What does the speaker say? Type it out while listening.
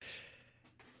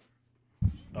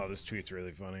Oh, this tweet's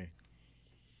really funny.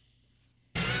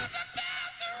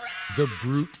 The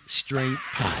Brute Strength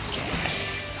Podcast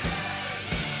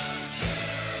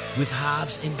with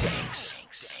Hobbs and Danks.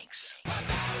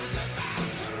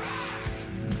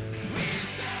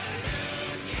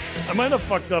 I might have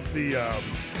fucked up the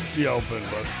open,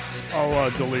 but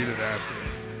I'll delete it after.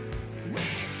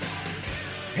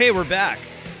 Hey, we're back.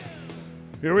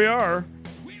 Here we are,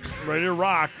 ready to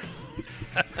rock.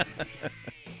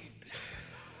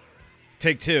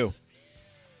 Take two.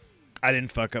 I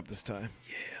didn't fuck up this time.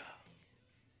 Yeah,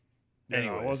 no,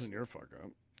 Anyways. it wasn't your fuck up.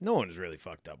 No one was really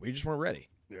fucked up. We just weren't ready.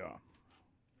 Yeah,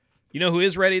 You know who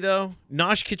is ready, though?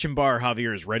 Nosh Kitchen Bar,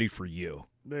 Javier, is ready for you.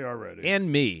 they are ready.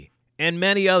 And me. And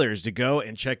many others to go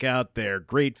and check out their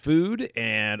great food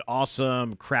and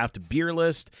awesome craft beer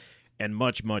list and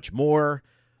much, much more.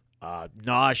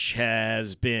 Nosh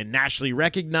has been nationally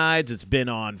recognized. It's been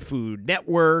on Food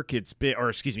Network.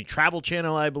 Travel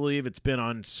Channel, I believe. It's been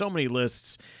on so many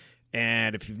lists.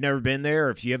 And if you've never been there,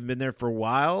 or if you haven't been there for a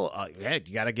while,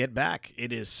 you got to get back.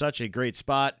 It is such a great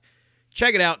spot.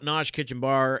 Check it out, Nosh Kitchen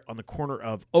Bar on the corner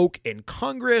of Oak and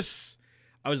Congress.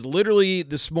 I was literally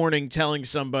this morning telling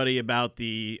somebody about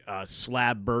the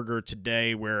slab burger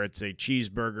today, where it's a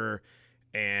cheeseburger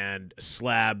and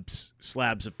slabs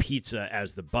of pizza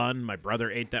as the bun. My brother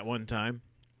ate that one time.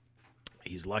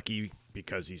 He's lucky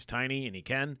because he's tiny and he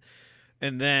can.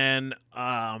 And then,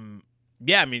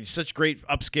 such great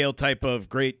upscale type of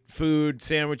great food,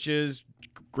 sandwiches,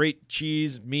 great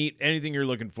cheese, meat, anything you're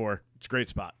looking for. It's a great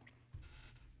spot.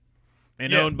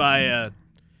 And owned by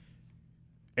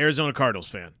Arizona Cardinals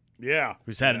fan. Yeah.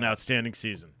 Who's had an outstanding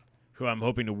season, who I'm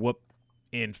hoping to whoop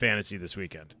in fantasy this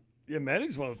weekend. Yeah,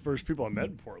 Maddie's one of the first people I met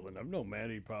in Portland. I've known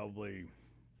Maddie probably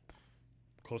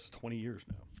close to 20 years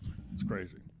now. It's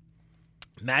crazy.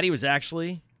 Maddie was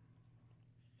actually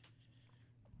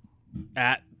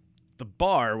at the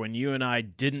bar when you and I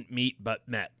didn't meet but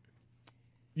met.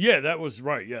 Yeah, that was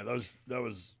right. Yeah, that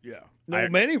was yeah. No,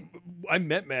 I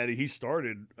met Maddie. He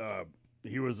started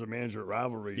he was the manager at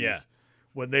Rivalries. Yeah.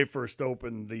 When they first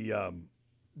opened the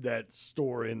that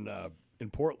store in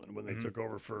Portland, when they took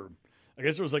over for, I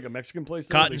guess it was like a Mexican place.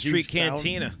 Cotton Street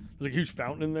Cantina. There's a huge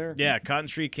fountain in there. Yeah, Cotton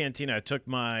Street Cantina. I took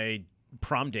my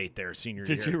prom date there senior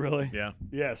year. Did you really? Yeah.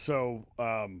 Yeah. So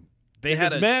they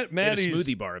had a Maddie's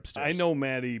smoothie bar upstairs. I know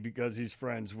Maddie because he's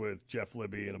friends with Jeff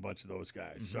Libby and a bunch of those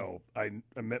guys. Mm-hmm. So I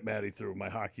met Maddie through my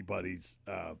hockey buddies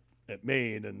at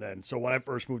Maine, and then so when I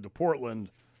first moved to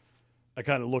Portland, I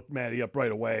kind of looked Maddie up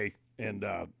right away. And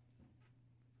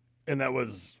that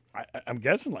was, I'm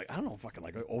guessing, like, I don't know, fucking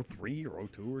like 03 or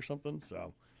 02 or something.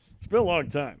 So it's been a long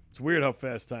time. It's weird how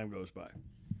fast time goes by.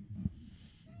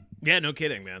 Yeah, no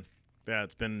kidding, man. Yeah,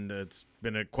 it's been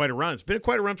quite a run. It's been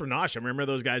quite a run for Nosh. I remember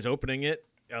those guys opening it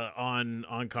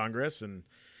on Congress. And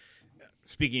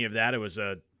speaking of that, it was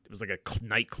like a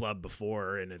nightclub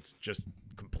before, and it's just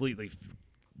completely.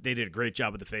 They did a great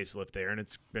job with the facelift there, and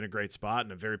it's been a great spot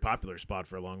and a very popular spot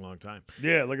for a long, long time.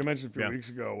 Yeah, like I mentioned a few weeks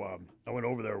ago, I went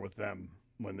over there with them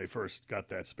when they first got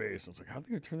that space. I was like, how are they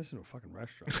going to turn this into a fucking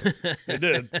restaurant? They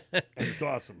did, and it's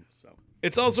awesome. So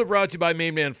it's also brought to you by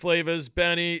Main Man Flavors.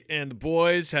 Benny and the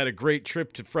boys had a great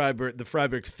trip to the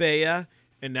Freiburg Faya,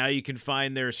 and now you can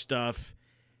find their stuff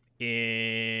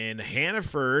in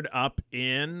Hannaford, up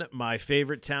in my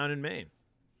favorite town in Maine.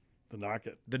 The Knock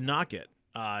It.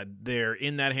 They're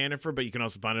in that Hannaford, but you can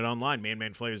also find it online,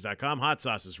 mainmanflavors.com. Hot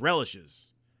sauces,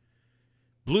 relishes,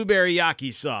 blueberry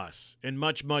yaki sauce, and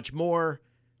much, much more.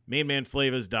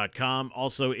 mainmanflavors.com.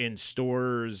 Also in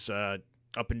stores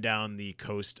up and down the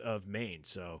coast of Maine.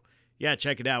 So, yeah,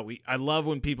 check it out. I love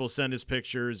when people send us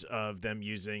pictures of them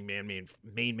using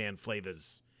Main Man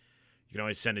Flavors. You can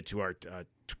always send it to our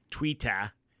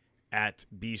Twitter at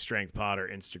BStrengthPod or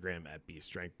Instagram at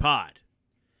BStrengthPod.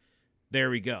 There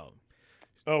we go.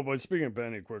 Oh, but speaking of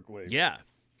Benny quickly. Yeah.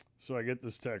 So I get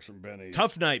this text from Benny.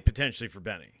 Tough night potentially for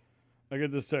Benny. I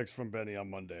get this text from Benny on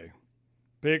Monday.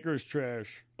 Baker's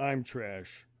trash. I'm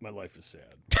trash. My life is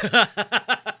sad.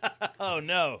 Oh,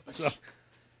 no. So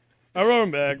I wrote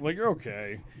him back. I'm like, you're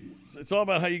okay. It's all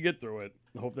about how you get through it.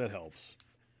 I hope that helps.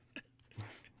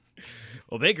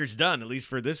 Well, Baker's done, at least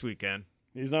for this weekend.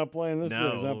 He's not playing this No.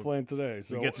 year. He's not playing today.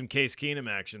 So We get some Case Keenum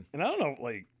action. And I don't know,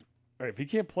 like, all right, if he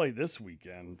can't play this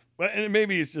weekend, and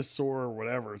maybe he's just sore or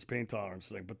whatever, it's pain tolerance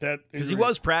thing. But that because he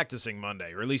was practicing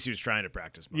Monday, or at least he was trying to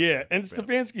practice Monday. Yeah, and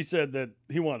Stefanski said that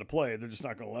he wanted to play. They're just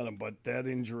not going to let him. But that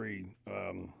injury,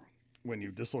 when you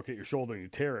dislocate your shoulder and you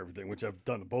tear everything, which I've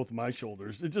done to both of my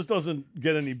shoulders, it just doesn't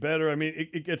get any better. I mean,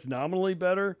 it gets nominally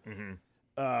better.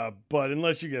 Mm-hmm. But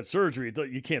unless you get surgery,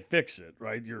 you can't fix it,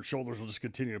 right? Your shoulders will just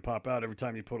continue to pop out every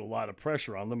time you put a lot of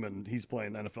pressure on them, and he's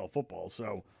playing NFL football.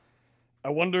 So I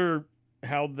wonder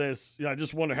how this, I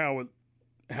just wonder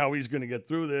how he's going to get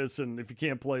through this, and if he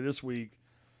can't play this week,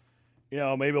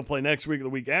 maybe he'll play next week or the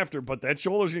week after, but that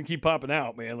shoulder's going to keep popping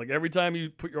out, man. Like, every time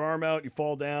you put your arm out, you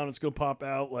fall down, it's going to pop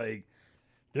out. Like,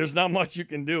 there's not much you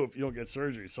can do if you don't get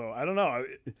surgery. So I don't know.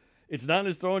 It's not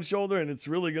his throwing shoulder, and it's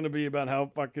really going to be about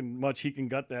how fucking much he can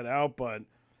gut that out. But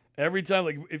every time,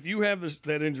 like, if you have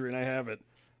that injury, and I have it,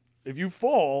 if you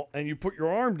fall and you put your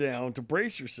arm down to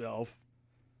brace yourself,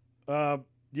 if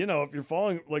you're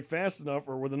falling like fast enough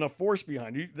or with enough force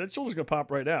behind you, that shoulder's going to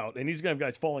pop right out. And he's going to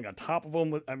have guys falling on top of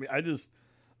him. I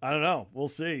don't know. We'll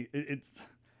see.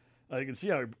 I can see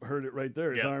how he heard it right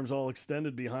there. His arm's all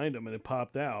extended behind him, and it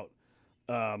popped out.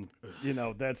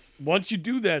 That's once you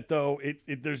do that though,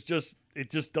 it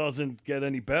just doesn't get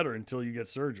any better until you get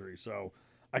surgery. So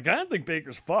I kind of think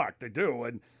Baker's fucked. They do,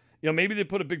 and maybe they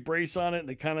put a big brace on it and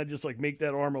they kind of just like make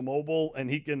that arm immobile, and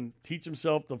he can teach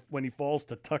himself when he falls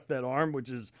to tuck that arm,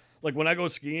 which is like when I go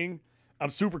skiing, I'm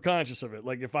super conscious of it.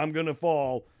 Like, if I'm gonna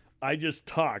fall, I just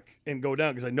tuck and go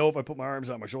down because I know if I put my arms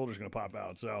out, my shoulder's gonna pop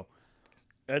out. So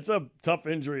that's a tough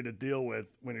injury to deal with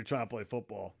when you're trying to play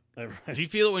football. Do you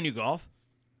feel it when you golf?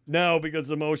 No, because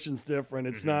the motion's different.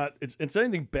 It's not. It's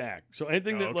anything back. So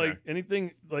anything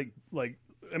anything like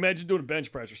imagine doing a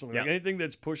bench press or something. Like anything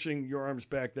that's pushing your arms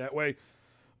back that way.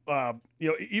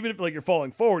 Even if like you're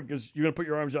falling forward because you're gonna put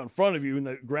your arms out in front of you and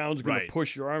the ground's gonna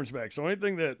push your arms back. So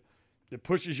anything that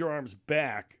pushes your arms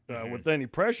back with any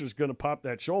pressure is gonna pop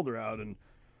that shoulder out, and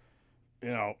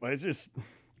it's just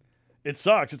it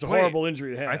sucks. It's a horrible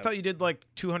injury to have. I thought you did like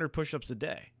 200 push-ups a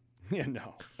day. Yeah,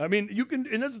 no. I mean, you can,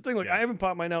 and that's the thing. Like, I haven't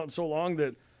popped mine out in so long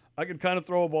that I could kind of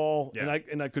throw a ball,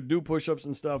 and I could do push-ups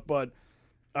and stuff. But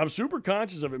I'm super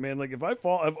conscious of it, man. Like, if I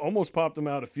fall, I've almost popped them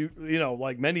out a few,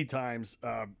 like many times,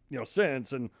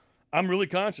 since, and I'm really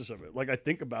conscious of it. Like, I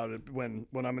think about it when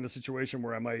I'm in a situation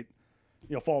where I might,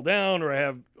 fall down or I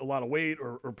have a lot of weight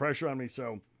or pressure on me.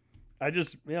 So I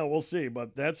just, we'll see.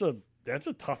 But that's a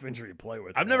tough injury to play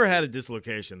with. I've never had a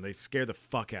dislocation. They scare the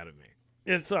fuck out of me.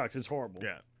 It sucks. It's horrible.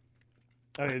 Yeah.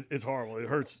 I mean, it's horrible. It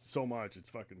hurts so much. It's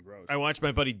fucking gross. I watched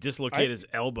my buddy dislocate his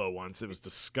elbow once. It was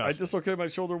disgusting. I dislocated my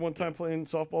shoulder one time playing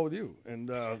softball with you, and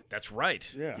that's right.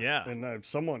 Yeah. And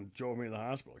someone drove me to the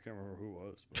hospital. I can't remember who it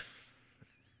was.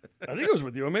 But I think it was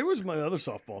with you. Or maybe it was with my other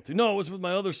softball team. No, it was with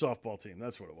my other softball team.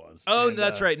 That's what it was. Oh, and,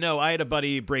 that's right. No, I had a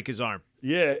buddy break his arm.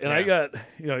 Yeah, and I got,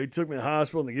 he took me to the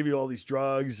hospital, and they give you all these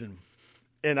drugs,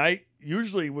 and I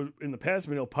usually would, in the past,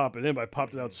 he'll pop it in, but I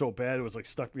popped it out so bad it was like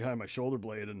stuck behind my shoulder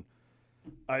blade, and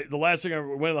the last thing I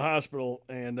went to the hospital,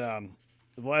 and the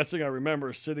last thing I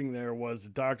remember sitting there was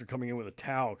the doctor coming in with a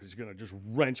towel because he's going to just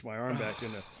wrench my arm back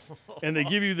in there. And they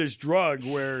give you this drug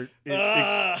where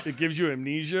it gives you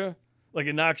amnesia. Like,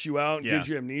 it knocks you out and gives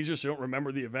you amnesia, so you don't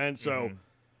remember the event. So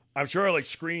I'm sure I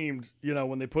screamed,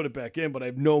 when they put it back in, but I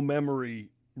have no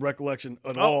recollection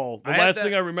at all. The last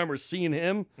thing I remember is seeing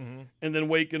him and then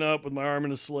waking up with my arm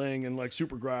in a sling and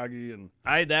super groggy. And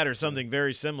I had that or something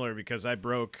very similar because I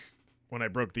broke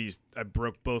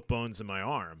both bones in my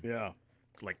arm. Yeah.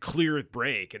 Like clear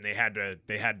break, and they had to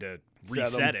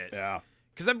reset it. Yeah.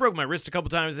 Because I broke my wrist a couple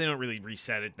times. They don't really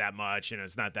reset it that much,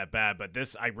 it's not that bad. But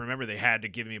this, I remember they had to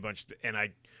give me a bunch, and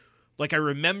I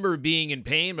remember being in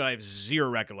pain, but I have zero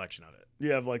recollection of it.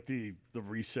 You have the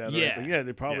reset. Yeah. Yeah,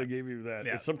 they probably gave you that.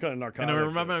 Yeah. It's some kind of narcotic. And I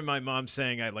remember my mom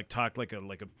saying I talked like a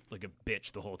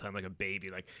bitch the whole time, like a baby,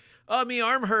 like, oh, my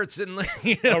arm hurts, and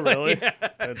oh, really? Yeah.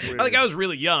 That's weird. I was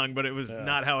really young, but it was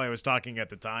not how I was talking at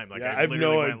the time. Like, I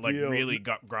literally went really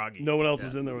groggy. No one else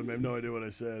was in there with me. I have no idea what I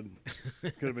said.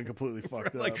 Could have been completely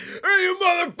fucked up. Like, hey, you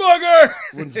motherfucker!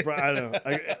 Wouldn't surprise. I don't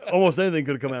know. Almost anything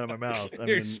could have come out of my mouth.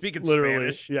 You're speaking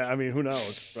literally, Spanish. Yeah, I mean, who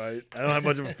knows, right? I don't know how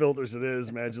much of a filter it is.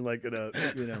 Imagine in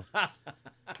a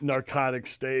narcotic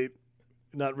state,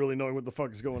 not really knowing what the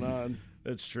fuck is going on.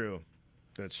 That's true.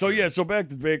 So back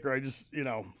to Baker. I just,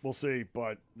 we'll see.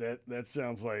 But that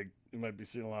sounds like you might be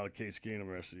seeing a lot of Case Keenum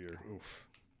the rest of the year. Oof.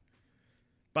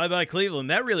 Bye-bye, Cleveland.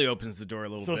 That really opens the door a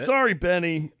little bit. So sorry,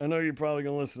 Benny. I know you're probably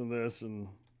going to listen to this, and,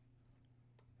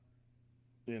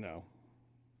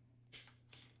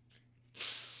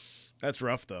 That's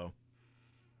rough, though.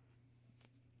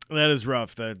 That is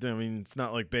rough. It's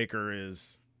not like Baker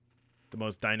is the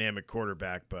most dynamic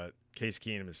quarterback, but Case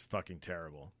Keenum is fucking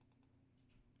terrible.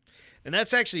 And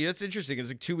that's interesting.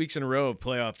 It's 2 weeks in a row of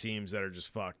playoff teams that are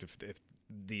just fucked if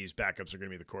these backups are going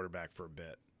to be the quarterback for a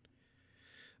bit.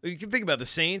 You can think about the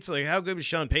Saints. Like, how good was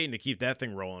Sean Payton to keep that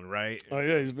thing rolling, right? Oh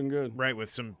yeah, he's been good. Right,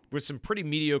 with some pretty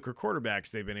mediocre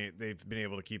quarterbacks, they've been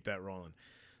able to keep that rolling.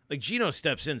 Like, Geno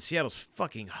steps in, Seattle's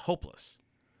fucking hopeless.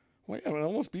 Well, yeah, I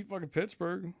almost beat fucking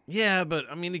Pittsburgh. Yeah, but,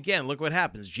 I mean, again, look what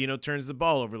happens. Geno turns the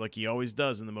ball over like he always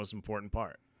does in the most important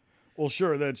part. Well,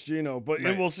 sure, that's Geno, but Right.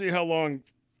 and we'll see how long.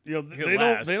 You know, He'll they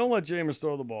last. don't let Jameis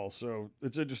throw the ball, so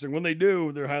it's interesting. When they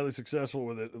do, they're highly successful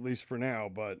with it, at least for now.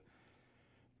 But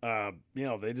you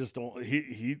know, they just don't.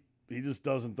 He just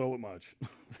doesn't throw it much.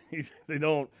 They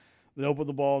don't put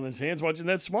the ball in his hands much, and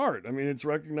that's smart. I mean, it's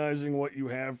recognizing what you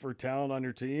have for talent on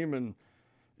your team, and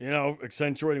you know,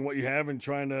 accentuating what you have and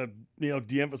trying to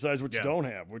de-emphasize what you don't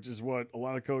have, which is what a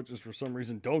lot of coaches for some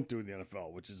reason don't do in the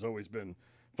NFL, which has always been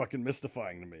fucking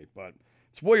mystifying to me. But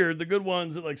it's weird. The good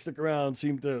ones that like stick around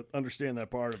seem to understand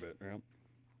that part of it. You know?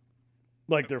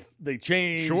 Like they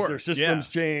change, their systems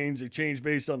change. They change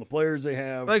based on the players they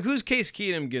have. Like, who's Case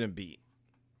Keenum gonna beat?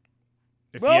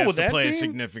 If Well, he has with to that play a team-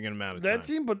 significant amount of time. That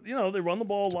team, but they run the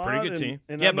ball a lot. Pretty good team.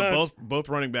 And Yeah, I'm but not- both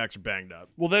running backs are banged up.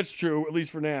 Well, that's true, at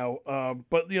least for now.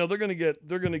 But they're gonna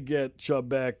get Chubb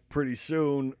back pretty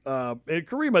soon. And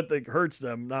Kareem, I think, hurts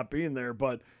them not being there.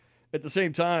 But at the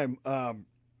same time, I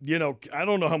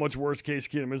don't know how much worse Case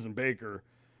Keenum is than Baker,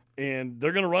 and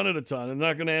they're gonna run it a ton. And they're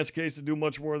not gonna ask Case to do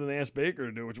much more than they asked Baker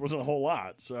to do, which wasn't a whole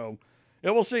lot. So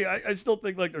yeah, we'll see. I still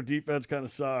think like their defense kind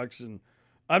of sucks, and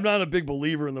I'm not a big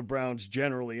believer in the Browns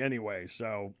generally anyway.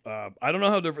 So I don't know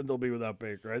how different they'll be without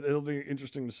Baker. It'll be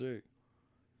interesting to see.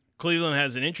 Cleveland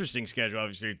has an interesting schedule.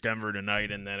 Obviously, Denver tonight,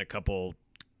 and then a couple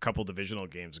divisional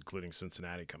games, including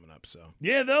Cincinnati coming up. So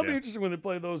Yeah, that'll be interesting when they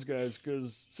play those guys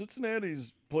because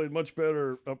Cincinnati's played much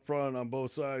better up front on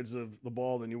both sides of the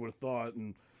ball than you would have thought.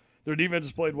 And their defense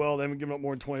has played well. They haven't given up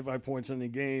more than 25 points in any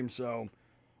game. So,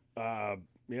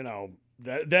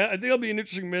 that I think it'll be an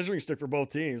interesting measuring stick for both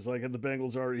teams. Like, have the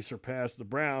Bengals already surpassed the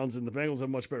Browns? And the Bengals have a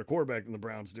much better quarterback than the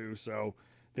Browns do. So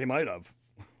they might have.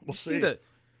 We'll see.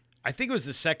 I think it was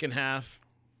the second half,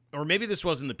 or maybe this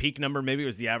wasn't the peak number. Maybe it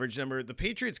was the average number. The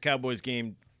Patriots-Cowboys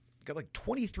game got like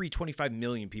 25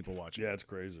 million people watching. Yeah, it's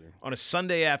crazy. On a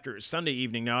Sunday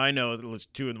evening. Now, I know that it's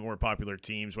two of the more popular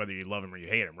teams, whether you love them or you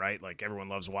hate them, right? Like, everyone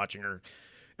loves watching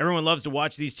everyone loves to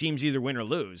watch these teams either win or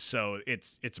lose. So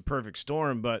it's a perfect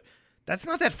storm, but that's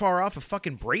not that far off of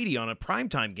fucking Brady on a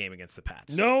primetime game against the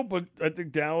Pats. No, but I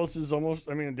think Dallas is Dallas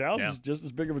is just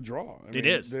as big of a draw. It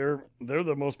is. They're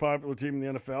the most popular team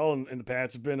in the NFL, and the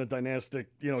Pats have been a dynastic,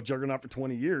 juggernaut for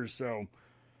 20 years. So,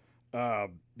 I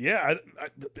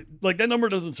like that number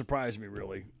doesn't surprise me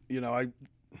really. The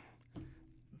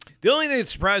only thing that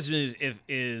surprises me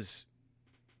is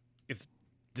if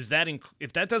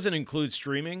that doesn't include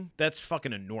streaming, that's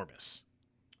fucking enormous.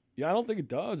 Yeah, I don't think it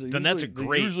does. Then that's a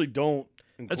great. They usually don't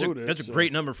include it. That's a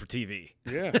great number for TV.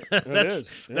 Yeah, it is.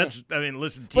 Yeah.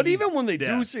 Listen. TV, but even when they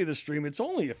do say the stream, it's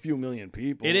only a few million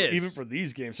people. It is, even for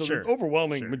these games. So sure. the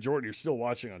overwhelming majority are still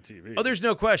watching on TV. Oh, there's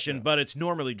no question, but it's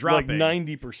normally dropping. Like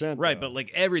 90%. Right, but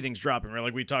like everything's dropping, right?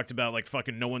 Like we talked about, like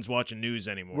fucking no one's watching news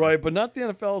anymore. Right, but not the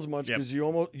NFL as much because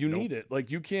Yep. you need it. Like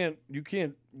you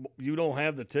don't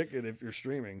have the ticket if you're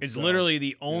streaming. It's literally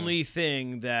the only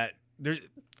thing that there's.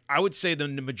 I would say the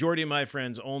majority of my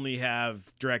friends only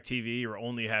have DirecTV or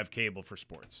only have cable for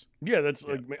sports. Yeah, that's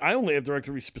like I only have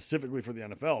DirecTV specifically for the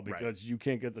NFL because you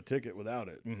can't get the ticket without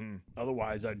it. Mm-hmm.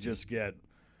 Otherwise, I'd just get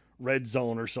Red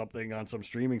Zone or something on some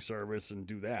streaming service and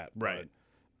do that. Right. But,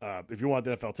 if you want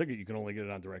the NFL ticket, you can only get it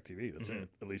on DirecTV. That's it,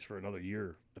 at least for another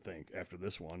year, I think, after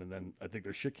this one. And then I think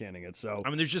they're shit canning it. So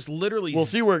there's just literally we'll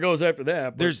see where it goes after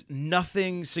that. But there's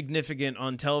nothing significant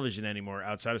on television anymore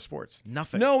outside of sports.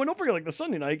 Nothing. No, and don't forget, like the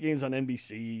Sunday night games on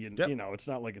NBC, and it's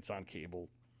not like it's on cable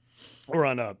or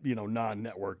on a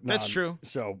non-network. That's true.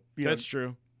 So that's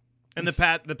true. And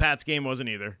the Pats game wasn't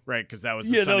either, right? Because that was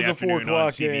that Sunday was a 4 afternoon on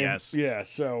o'clock game. CBS. Yeah,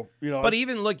 so But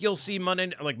even look, you'll see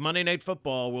Monday Night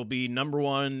Football will be number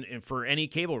one for any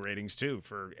cable ratings too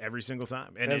for every single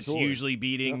time, and Absolutely. it's usually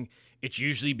beating. It's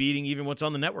usually beating even what's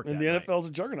on the network. And that the night. NFL's a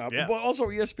juggernaut. Yeah. But also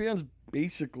ESPN's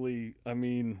basically,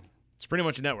 It's pretty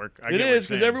much a network. it is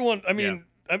because everyone.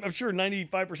 I'm sure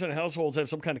 95% of households have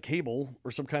some kind of cable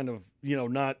or some kind of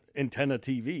not antenna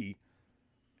TV.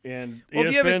 And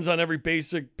ESPN's on every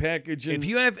basic package. And, if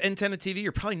you have antenna TV,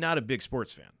 you're probably not a big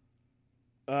sports fan.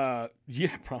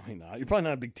 yeah, probably not. You're probably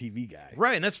not a big TV guy.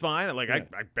 Right, and that's fine. Like, I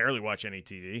barely watch any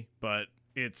TV, but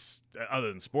it's other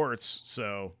than sports.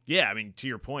 So, yeah, to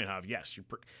your point, Hav, yes.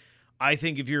 I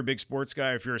think if you're a big sports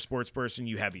guy, if you're a sports person,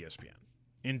 you have ESPN.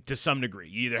 And to some degree.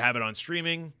 You either have it on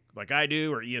streaming, like I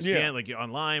do, or ESPN, like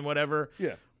online, whatever.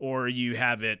 Yeah. Or you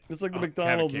have it. It's like the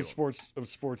McDonald's of sports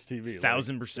TV.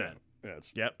 1,000%. Yeah,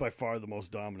 it's Yep. by far the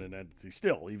most dominant entity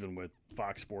still, even with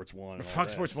Fox Sports 1. And all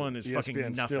Fox that. Sports 1 is ESPN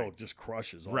fucking nothing. still just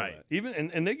crushes all Right. that. Even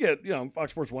and they get,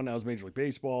 Fox Sports 1 now is Major League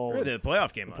Baseball. Or the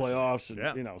playoff game. the last night.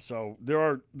 playoffs, and Yeah. so there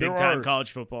are Big time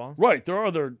college football. Right, there are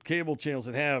other cable channels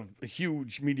that have a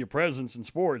huge media presence in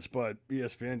sports, but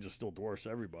ESPN just still dwarfs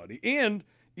everybody. And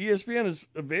ESPN is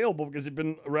available because they've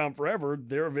been around forever.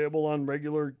 They're available on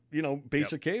regular,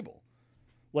 basic cable.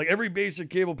 Like every basic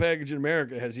cable package in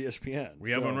America has ESPN.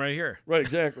 We have one right here. Right,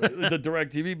 exactly. The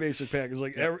DirecTV basic package,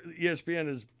 ESPN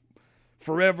has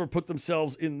forever put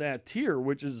themselves in that tier,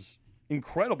 which is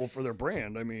incredible for their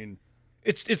brand. I mean,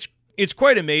 It's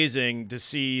quite amazing to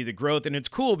see the growth, and it's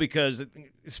cool because,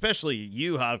 especially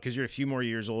you, Hav, because you're a few more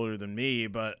years older than me,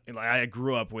 but I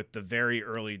grew up with the very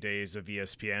early days of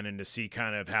ESPN, and to see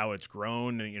kind of how it's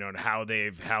grown, and and how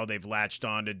they've latched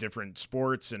on to different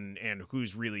sports and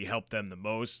who's really helped them the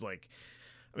most. Like,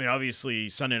 I mean, obviously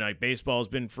Sunday Night Baseball has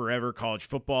been forever. College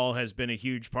football has been a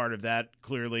huge part of that,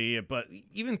 clearly. But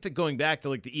even going back to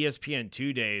like the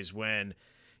ESPN2 days when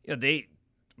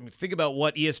think about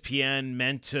what ESPN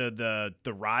meant to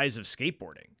the rise of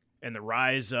skateboarding and the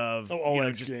rise of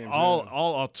all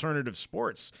alternative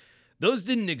sports. Those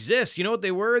didn't exist. You know what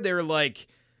they were? They were like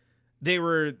they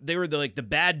were the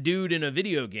bad dude in a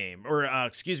video game, or on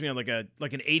like an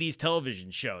 80s television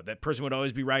show. That person would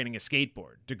always be riding a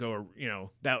skateboard to go.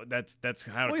 That's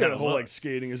how it kind the of whole looked.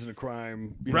 skating isn't a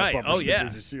crime. Right. Bumper Oh stickers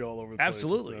yeah. You see all over the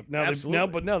Absolutely. place.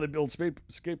 Now they build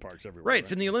skate parks everywhere. Right.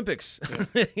 It's in the Olympics.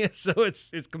 Yeah. So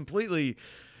it's completely.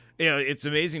 It's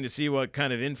amazing to see what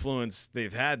kind of influence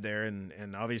they've had there,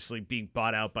 and obviously being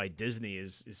bought out by Disney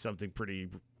is something pretty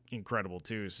incredible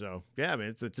too. So yeah, I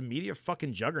mean it's a media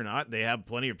fucking juggernaut. They have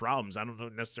plenty of problems. I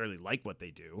don't necessarily like what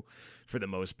they do for the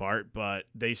most part, but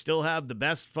they still have the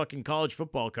best fucking college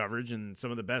football coverage and some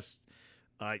of the best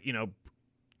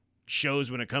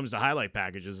shows when it comes to highlight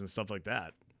packages and stuff like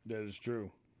that. That is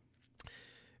true.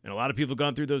 And a lot of people have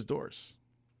gone through those doors.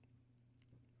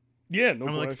 Yeah, no I'm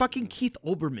question. like, fucking Keith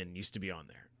Olbermann used to be on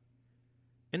there.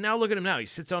 And now look at him now.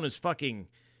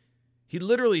 He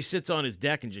literally sits on his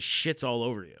deck and just shits all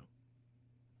over you.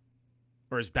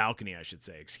 Or his balcony, I should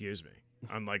say. Excuse me.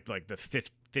 On like the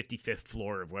 55th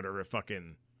floor of whatever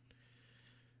fucking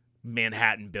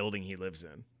Manhattan building he lives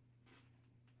in.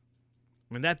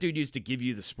 I mean, that dude used to give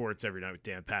you the sports every night with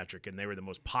Dan Patrick, and they were the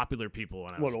most popular people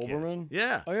when I was a kid. Olbermann?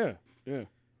 Yeah. Oh, yeah. Yeah.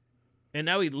 And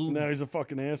now he's a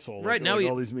fucking asshole. Right, now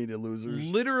all these media losers.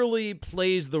 Literally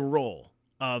plays the role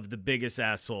of the biggest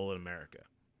asshole in America.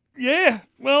 Yeah.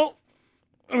 Well,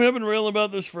 I mean, I've been railing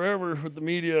about this forever with the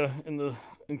media and the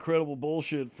incredible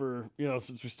bullshit for,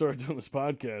 since we started doing this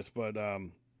podcast. But, I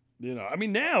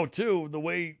mean, now, too, the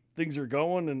way things are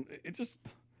going, and it just,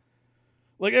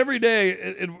 like, every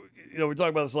day, we talk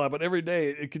about this a lot, but every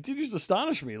day it continues to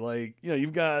astonish me. Like,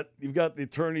 you've got the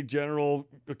attorney general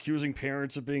accusing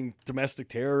parents of being domestic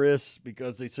terrorists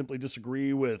because they simply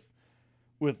disagree with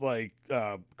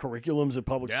curriculums in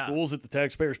public schools that the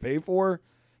taxpayers pay for.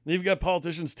 Then you've got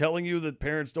politicians telling you that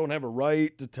parents don't have a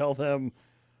right to tell them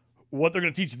what they're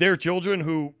going to teach their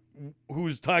children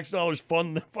whose tax dollars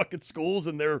fund the fucking schools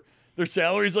and their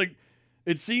salaries. Like,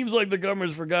 it seems like the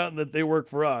government's forgotten that they work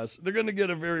for us. They're going to get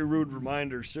a very rude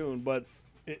reminder soon, but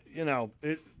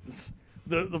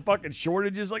the fucking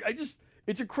shortages, like, it's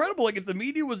incredible. Like, if the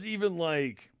media was even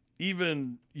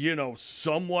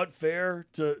somewhat fair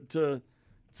to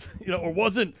or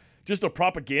wasn't just a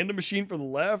propaganda machine for the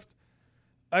left,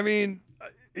 I mean,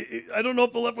 I don't know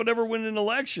if the left would ever win an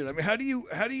election. I mean, how do you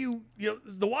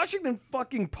the Washington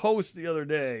fucking Post the other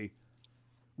day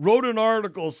wrote an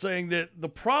article saying that the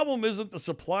problem isn't the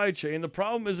supply chain. The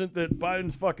problem isn't that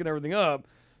Biden's fucking everything up.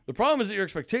 The problem is that your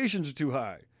expectations are too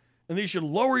high and that you should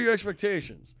lower your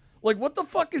expectations. Like, what the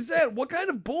fuck is that? What kind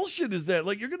of bullshit is that?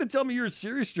 Like, you're going to tell me you're a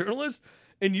serious journalist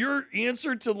and your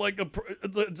answer to like a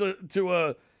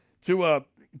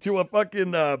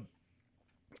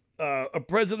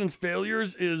president's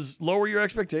failures is lower your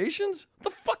expectations? What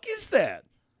the fuck is that?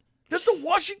 That's the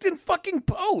Washington fucking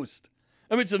Post.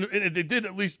 I mean, they did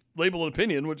at least label an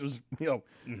opinion, which was,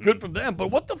 good from them. But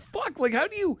what the fuck? Like, how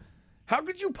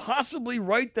could you possibly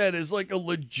write that as like a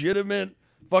legitimate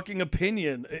fucking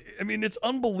opinion? I mean, it's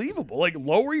unbelievable. Like,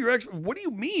 lower your what do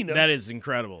you mean? That is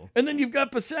incredible. And then you've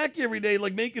got Psaki every day,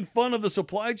 like, making fun of the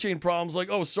supply chain problems. Like,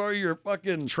 oh, sorry, your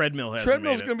fucking treadmill's going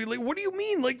to be late. What do you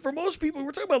mean? Like, for most people,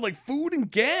 we're talking about like food and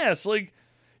gas. Like,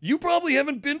 you probably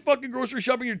haven't been fucking grocery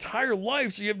shopping your entire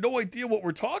life, so you have no idea what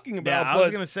we're talking about. Yeah, I was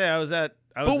gonna say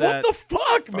what the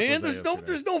fuck, man? There's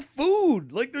no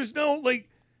food. Like, there's no like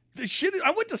the shit.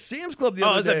 I went to Sam's Club the other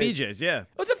day. Oh, I was at BJ's, yeah.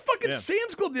 I was at fucking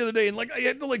Sam's Club the other day, and like I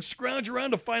had to like scrounge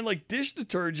around to find like dish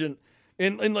detergent,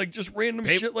 and like just random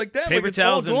shit like that. Paper like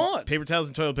towels it's all gone. Paper towels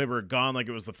and toilet paper are gone like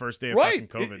it was the first day of fucking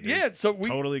COVID. Dude. So we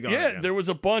totally gone. Yeah, again. there was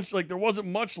a bunch. Like there wasn't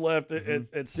much left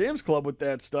at Sam's Club with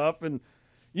that stuff, and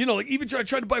like even I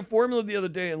tried to buy formula the other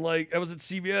day, and like I was at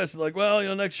CVS, and like,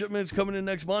 well, next shipment's coming in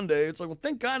next Monday. It's like, well,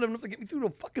 thank God I don't have to get me through to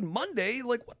fucking Monday.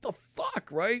 Like, what the fuck,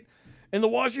 right? And the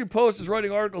Washington Post is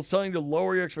writing articles telling you to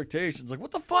lower your expectations. Like,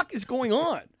 what the fuck is going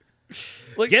on?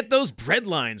 Like, get those bread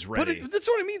lines ready. But that's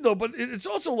what I mean, though. But it's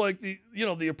also like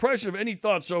the oppression of any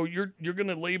thought. So you're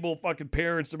gonna label fucking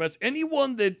parents, domestic,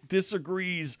 anyone that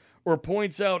disagrees or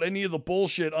points out any of the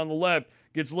bullshit on the left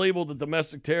gets labeled a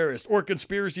domestic terrorist or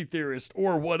conspiracy theorist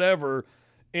or whatever.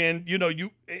 And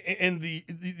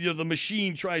the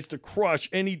machine tries to crush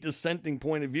any dissenting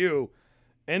point of view.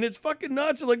 And it's fucking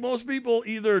nuts. And like most people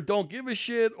either don't give a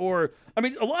shit or, I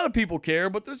mean, a lot of people care,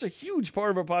 but there's a huge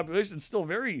part of our population that's still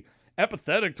very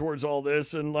apathetic towards all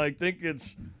this and like think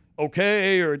it's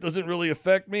okay or it doesn't really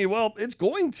affect me. Well, it's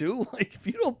going to. Like, if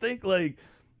you don't think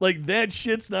like that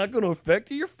shit's not going to affect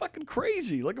you, you're fucking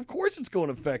crazy. Like, of course it's going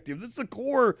to affect you. That's the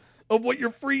core of what your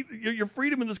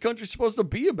freedom in this country is supposed to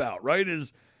be about, right?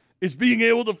 Is being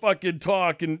able to fucking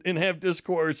talk and have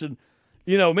discourse and,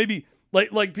 maybe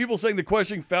like people saying the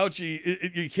questioning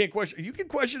Fauci, you can't question. You can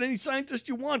question any scientist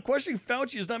you want. Questioning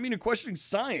Fauci does not mean you're questioning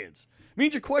science. It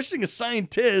means you're questioning a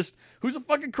scientist who's a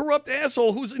fucking corrupt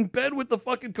asshole who's in bed with the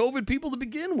fucking COVID people to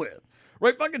begin with.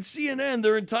 Right? Fucking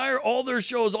CNN, all their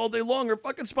shows all day long are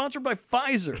fucking sponsored by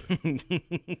Pfizer.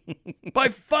 By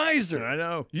Pfizer. I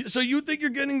know. So you think you're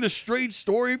getting the straight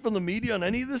story from the media on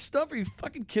any of this stuff? Are you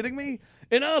fucking kidding me?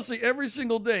 And honestly, every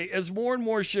single day, as more and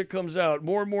more shit comes out,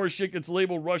 more and more shit gets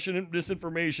labeled Russian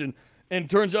disinformation and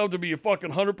turns out to be a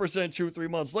fucking 100% true 3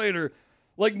 months later,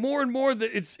 like more and more that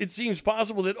it seems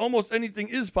possible that almost anything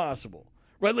is possible.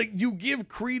 Right, like you give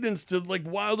credence to like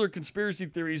wilder conspiracy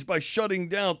theories by shutting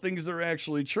down things that are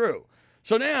actually true.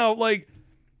 So now, like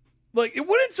it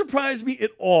wouldn't surprise me at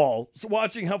all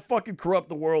watching how fucking corrupt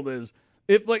the world is.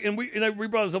 If like, and we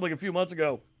brought this up like a few months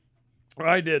ago, or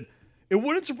I did. It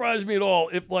wouldn't surprise me at all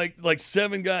if like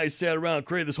 7 guys sat around and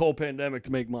created this whole pandemic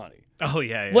to make money. Oh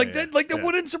yeah. That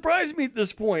wouldn't surprise me at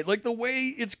this point. Like the way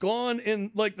it's gone and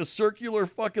like the circular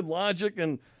fucking logic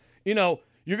and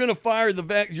You're gonna fire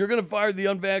the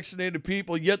unvaccinated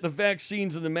people, yet the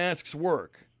vaccines and the masks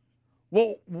work.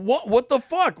 Well, what the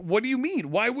fuck? What do you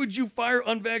mean? Why would you fire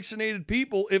unvaccinated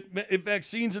people if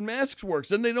vaccines and masks works?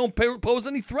 Then they don't pose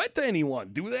any threat to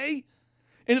anyone, do they?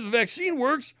 And if the vaccine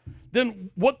works, then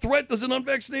what threat does an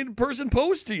unvaccinated person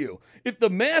pose to you? If the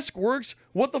mask works,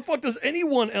 what the fuck does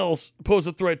anyone else pose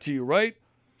a threat to you, right?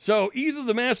 So either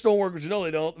the masks don't work, which they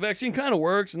don't. The vaccine kind of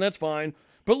works, and that's fine.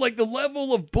 But, like, the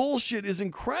level of bullshit is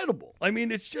incredible. I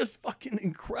mean, it's just fucking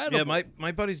incredible. Yeah,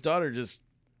 my buddy's daughter just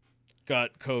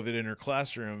got COVID in her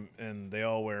classroom, and they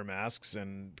all wear masks,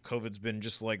 and COVID's been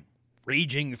just, like,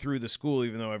 raging through the school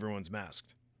even though everyone's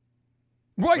masked.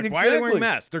 Right, like, exactly. Why are they wearing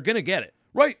masks? They're going to get it.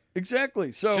 Right,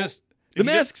 exactly. So just, the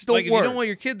masks don't work. If you don't want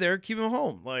your kid there, keep him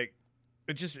home. Like,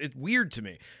 it's weird to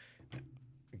me.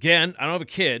 Again, I don't have a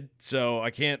kid, so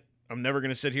I'm never going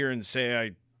to sit here and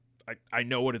say I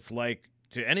know what it's like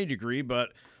to any degree, but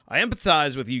I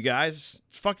empathize with you guys.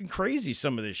 It's fucking crazy,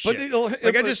 some of this shit.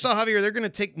 I just saw Javier, they're going to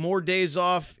take more days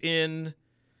off in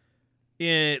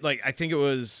like, I think it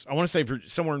was, I want to say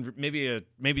somewhere in,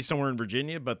 maybe somewhere in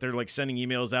Virginia, but they're like sending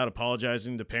emails out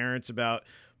apologizing to parents about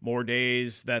more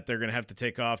days that they're going to have to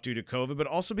take off due to COVID, but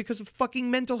also because of fucking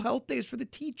mental health days for the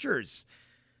teachers.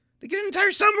 They get an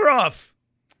entire summer off.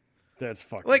 That's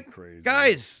fucking crazy.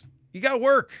 Guys, you got to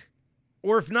work.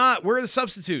 Or if not, where are the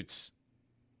substitutes?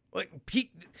 Like,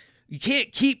 you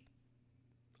can't keep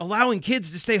allowing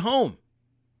kids to stay home.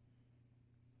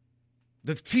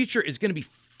 The future is going to be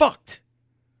fucked.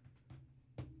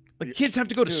 Like, kids have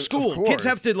to go to school. Kids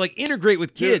have to like integrate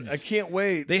with kids. I can't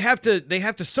wait. They have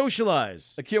to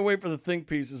socialize. I can't wait for the think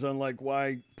pieces on like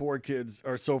why poor kids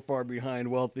are so far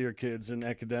behind wealthier kids in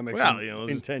academics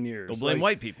in 10 years. They'll blame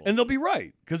white people. And they'll be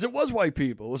right, because it was white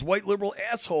people. It was white liberal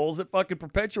assholes that fucking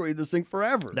perpetuated this thing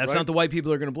forever. That's not the white people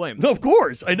they're going to blame. No, of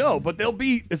course. I know. But they'll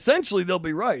be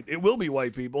right. It will be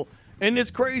white people. And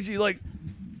it's crazy. Like,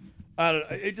 I don't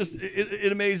know.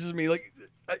 It amazes me. Like,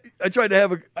 I tried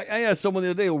to I asked someone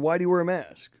the other day, why do you wear a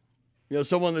mask?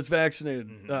 Someone that's vaccinated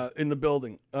in the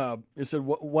building. He said,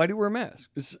 why do you wear a mask?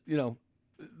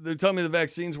 They're telling me the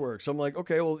vaccines work. So I'm like,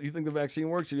 okay, well, you think the vaccine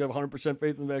works? You have 100%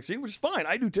 faith in the vaccine, which is fine.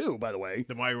 I do too, by the way.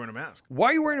 Then why are you wearing a mask?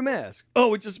 Why are you wearing a mask?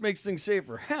 Oh, it just makes things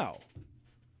safer. How?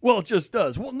 Well, it just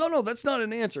does. Well, no, that's not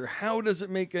an answer. How does it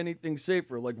make anything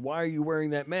safer? Like, why are you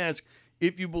wearing that mask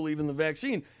if you believe in the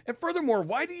vaccine. And furthermore,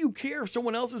 why do you care if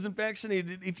someone else isn't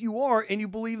vaccinated if you are and you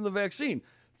believe in the vaccine?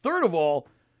 Third of all,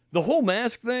 the whole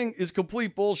mask thing is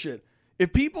complete bullshit.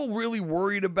 If people really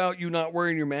worried about you not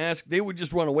wearing your mask, they would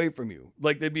just run away from you.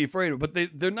 Like, they'd be afraid of it.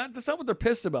 But they're not. That's not what they're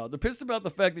pissed about. They're pissed about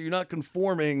the fact that you're not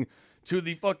conforming to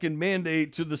the fucking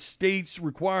mandate, to the state's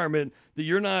requirement, that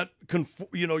you're not,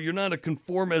 you're not a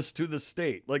conformist to the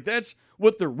state. Like, that's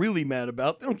what they're really mad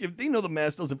about. They know the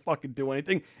mask doesn't fucking do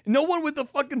anything. No one with a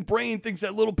fucking brain thinks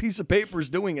that little piece of paper is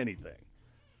doing anything.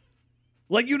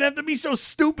 Like, you'd have to be so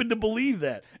stupid to believe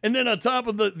that. And then on top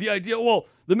of the idea, well,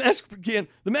 the mask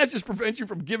just prevents you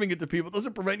from giving it to people. It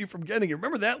doesn't prevent you from getting it.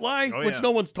 Remember that lie? Which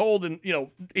no one's told in,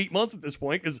 8 months at this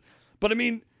point. But I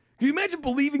mean, can you imagine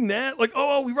believing that? Like,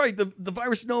 we're right. The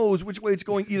virus knows which way it's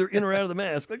going, either in or out of the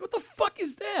mask. Like, what the fuck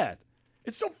is that?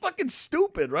 It's so fucking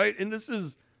stupid, right? And this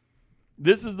is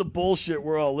the bullshit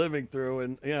we're all living through.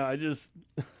 And,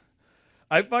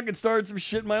 I fucking started some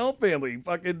shit in my own family.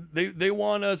 Fucking, they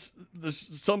want us.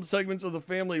 Some segments of the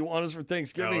family want us for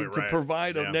Thanksgiving to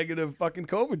provide a negative fucking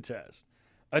COVID test.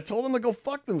 I told them to go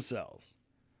fuck themselves.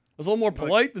 I was a little more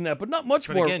polite than that, but not much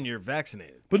more. But again, you're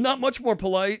vaccinated. But not much more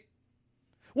polite.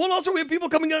 Well, and also we have people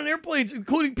coming on airplanes,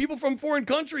 including people from foreign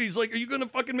countries. Like, are you going to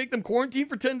fucking make them quarantine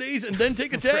for 10 days and then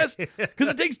take a test? Because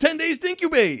it takes 10 days to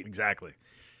incubate. Exactly.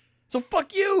 So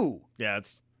fuck you. Yeah,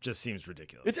 it just seems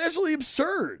ridiculous. It's absolutely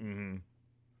absurd. Mm-hmm.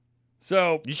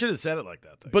 So you should have said it like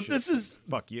that, though. But this is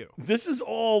fuck you. This is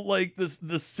all like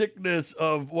the sickness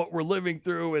of what we're living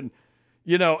through, and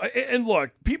and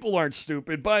look, people aren't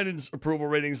stupid. Biden's approval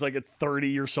rating is like at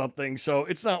 30 or something, so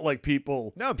it's not like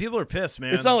people. No, people are pissed,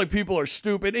 man. It's not like people are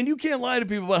stupid, and you can't lie to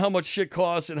people about how much shit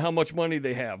costs and how much money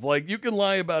they have. Like, you can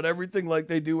lie about everything like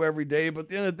they do every day, but at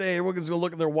the end of the day, everyone's gonna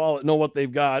look at their wallet, know what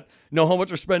they've got, know how much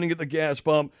they're spending at the gas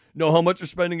pump, know how much they're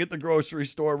spending at the grocery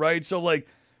store, right? So like,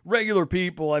 regular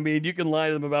people, I mean, you can lie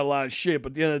to them about a lot of shit,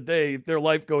 but at the end of the day, if their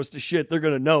life goes to shit, they're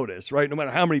going to notice, right? No matter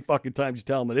how many fucking times you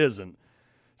tell them it isn't.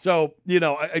 So,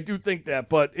 I do think that,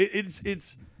 but it's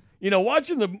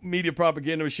watching the media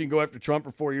propaganda machine go after Trump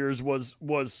for 4 years was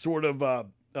sort of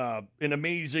an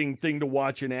amazing thing to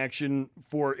watch in action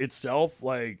for itself.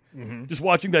 Like, just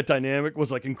watching that dynamic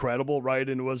was, like, incredible, right?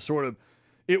 And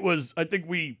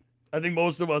I think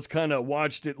most of us kind of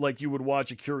watched it like you would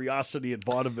watch a Curiosity at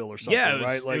vaudeville or something,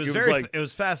 right? Like, it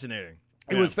was fascinating.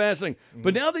 It was fascinating.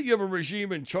 But now that you have a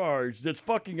regime in charge that's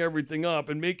fucking everything up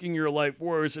and making your life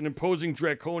worse and imposing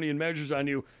draconian measures on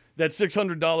you, that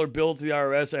 $600 bill to the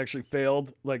IRS actually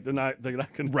failed. Like, they're not going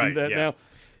to do that now.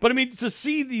 But I mean, to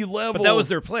see the level. But that was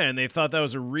their plan. They thought that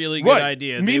was a really good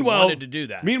idea. Meanwhile, they wanted to do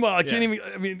that. Meanwhile,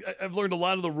 I've learned a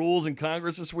lot of the rules in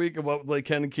Congress this week of what they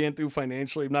can and can't do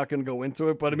financially. I'm not going to go into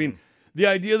it. But I mean, the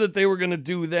idea that they were going to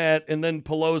do that, and then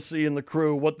Pelosi and the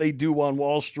crew, what they do on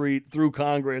Wall Street through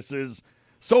Congress is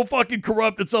so fucking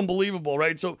corrupt, it's unbelievable,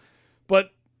 right? So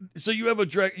you have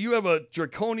a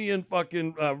draconian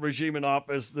fucking regime in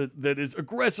office that is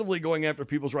aggressively going after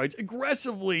people's rights,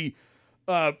 aggressively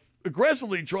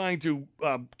trying to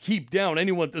keep down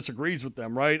anyone that disagrees with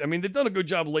them, right? I mean, they've done a good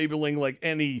job labeling like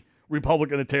any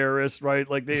Republican a terrorist, right?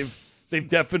 Like, they've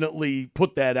definitely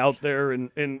put that out there,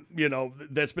 and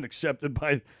that's been accepted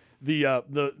by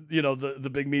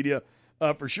the big media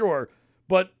for sure.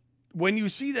 But when you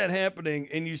see that happening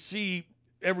and you see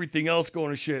everything else going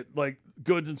to shit, like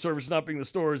goods and services not being in the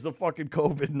stores, the fucking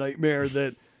COVID nightmare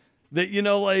that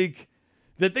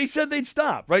they said they'd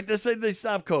stop, right? They said they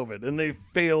stopped COVID, and they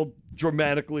failed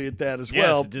dramatically at that as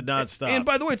well. Yes, it did not stop. And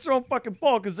by the way, it's their own fucking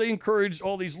fault, because they encouraged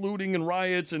all these looting and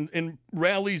riots and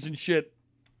rallies and shit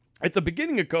at the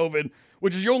beginning of COVID,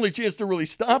 which is your only chance to really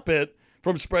stop it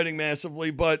from spreading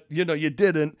massively. But, you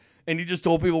didn't. And you just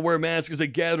told people to wear masks as they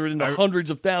gathered into hundreds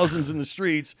of thousands in the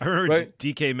streets. I remember right?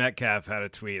 DK Metcalf had a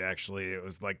tweet, actually. It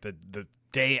was like the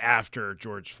day after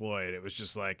George Floyd. It was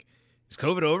just like, is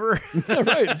COVID over?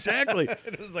 Right, exactly.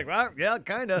 It was like, well, yeah,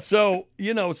 kind of. So,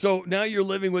 so now you're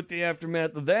living with the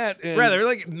aftermath of that. And right, there are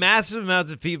like massive amounts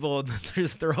of people, and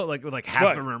they're all like with like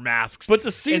half of them are masks. But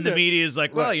to see the media is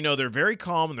like, well, they're very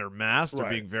calm and they're masked. They're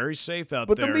being very safe out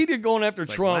there. But the media going after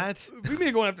it's Trump, like, the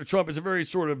media going after Trump is a very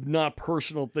sort of not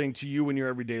personal thing to you in your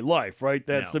everyday life, right?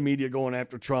 That's the media going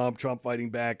after Trump fighting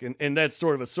back, and that's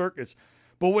sort of a circus.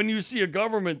 But when you see a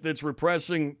government that's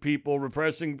repressing people,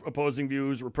 repressing opposing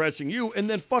views, repressing you, and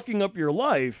then fucking up your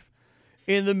life,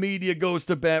 and the media goes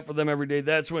to bat for them every day,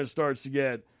 that's when it starts to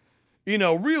get,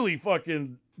 really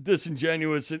fucking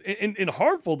disingenuous and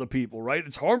harmful to people, right?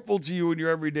 It's harmful to you in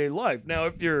your everyday life. Now,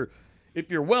 if you're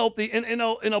wealthy, and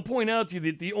I'll point out to you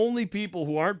that the only people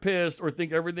who aren't pissed or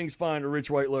think everything's fine are rich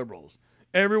white liberals.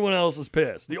 Everyone else is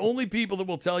pissed. The only people that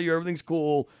will tell you everything's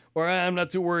cool or I'm not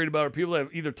too worried about it are people that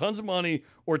have either tons of money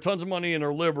and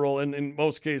are liberal, and in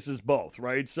most cases both,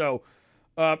 right? So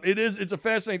it's a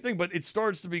fascinating thing, but it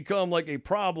starts to become like a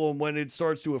problem when it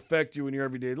starts to affect you in your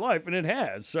everyday life, and it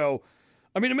has. So,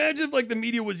 I mean, imagine if like the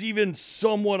media was even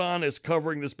somewhat honest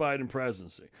covering this Biden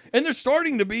presidency, and they're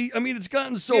starting to be. I mean, it's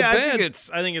gotten so bad.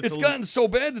 I think it's gotten so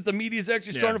bad that the media is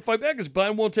actually starting to fight back because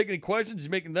Biden won't take any questions. He's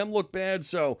making them look bad.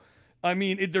 So, I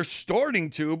mean, they're starting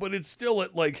to, but it's still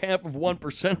at like half of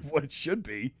 1% of what it should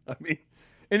be. I mean,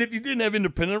 and if you didn't have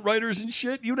independent writers and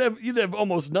shit, you'd have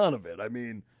almost none of it. I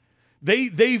mean.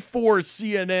 They force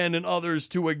CNN and others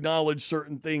to acknowledge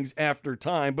certain things after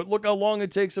time, but look how long it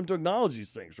takes them to acknowledge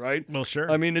these things, right? Well, sure.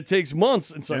 I mean, it takes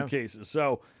months in some cases.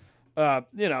 So,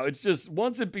 it's just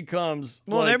once it becomes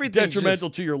detrimental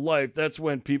to your life, that's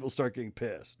when people start getting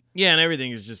pissed. Yeah, and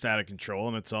everything is just out of control,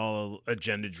 and it's all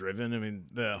agenda-driven. I mean,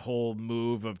 the whole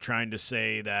move of trying to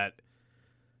say that,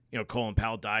 Colin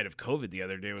Powell died of COVID the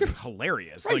other day was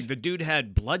hilarious. Right. Like, the dude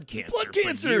had blood cancer.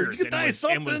 For years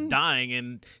and was dying,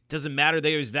 and it doesn't matter that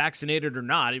he was vaccinated or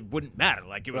not. It wouldn't matter.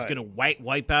 Like, it was going to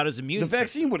wipe out his immune system. The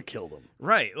vaccine would have killed him.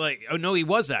 Right. Like, oh, no, he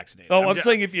was vaccinated. Oh, I'm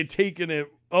saying if you had taken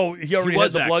it. Oh, he already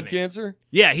had the blood cancer?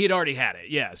 Yeah, he had already had it.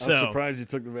 Yeah. So I'm surprised he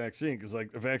took the vaccine because,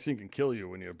 like, the vaccine can kill you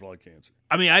when you have blood cancer.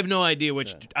 I mean, I have no idea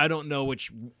I don't know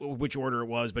which order it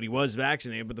was, but he was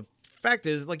vaccinated. But the fact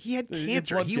is, like, he had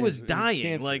cancer. He was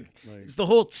dying. Like, it's the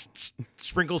whole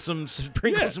sprinkle some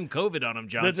COVID on him,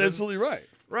 Johnson. That's absolutely right.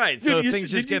 Right. Dude, so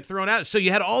things just get thrown out. So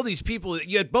you had all these people.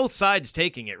 You had both sides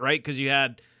taking it, right? Because you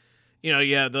had,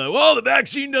 the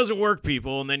vaccine doesn't work,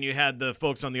 people, and then you had the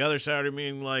folks on the other side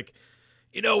being like,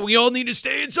 we all need to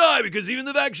stay inside because even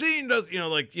the vaccine does,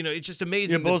 it's just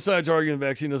amazing. Yeah, both sides are arguing the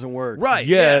vaccine doesn't work. Right.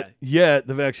 Yet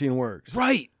the vaccine works.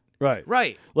 Right.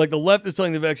 Like the left is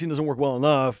telling the vaccine doesn't work well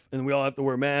enough, and we all have to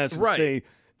wear masks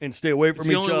and stay away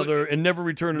from each other and never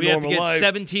return to normal life. We have to get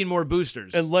 17 more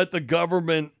boosters. And let the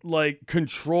government,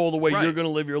 control the way you're going to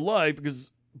live your life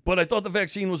But I thought the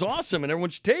vaccine was awesome and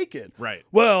everyone should take it. Right.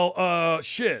 Well,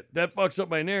 shit, that fucks up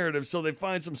my narrative, so they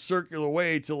find some circular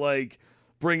way to,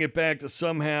 bring it back to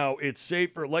somehow it's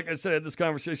safer. Like I said, I had this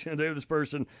conversation today with this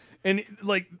person, and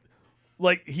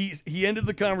he ended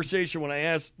the conversation when I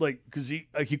asked, because he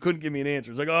couldn't give me an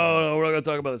answer. He's like, oh, no, we're not going to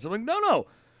talk about this. I'm like, no,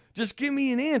 just give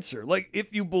me an answer. Like,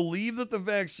 if you believe that the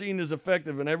vaccine is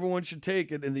effective and everyone should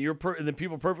take it, and that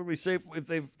people are perfectly safe if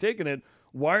they've taken it,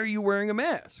 why are you wearing a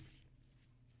mask?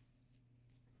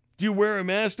 Do you wear a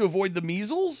mask to avoid the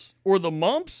measles or the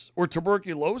mumps or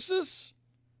tuberculosis?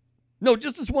 No,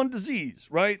 just this one disease,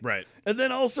 right? Right. And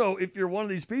then also, if you're one of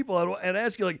these people, I'd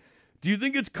ask you, do you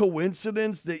think it's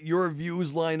coincidence that your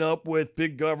views line up with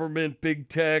big government, big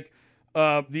tech,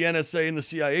 the NSA, and the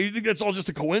CIA? You think that's all just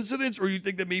a coincidence, or you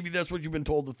think that maybe that's what you've been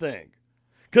told to think?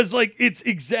 Because, it's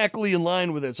exactly in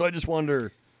line with it. So I just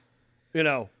wonder,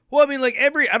 Well, I mean,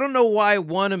 I don't know why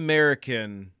one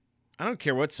American... I don't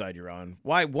care what side you're on.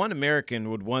 Why one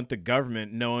American would want the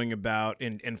government knowing about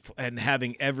and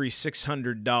having every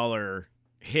 $600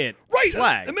 hit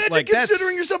flagged. Imagine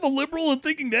considering yourself a liberal and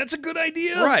thinking that's a good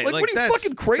idea. Right. What are you,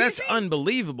 fucking crazy? That's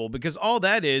unbelievable because all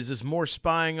that is more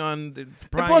spying on your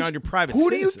private Who citizen.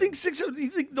 do you think 600? You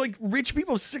think rich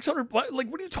people have $600? What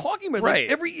are you talking about? Right.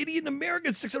 Every idiot in America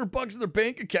has $600 in their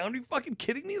bank account. Are you fucking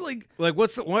kidding me?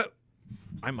 What?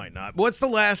 I might not. What's the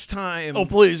last time? Oh,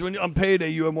 please! When on payday,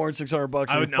 you have more than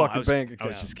 $600 in your fucking bank account.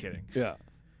 I was just kidding. Yeah,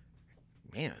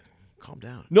 man, calm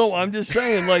down. No, I'm just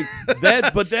saying,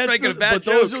 that. But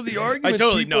those are the arguments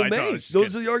people make.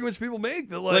 Those are the arguments people make.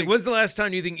 That when's the last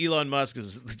time you think Elon Musk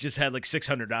has just had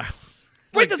 $600?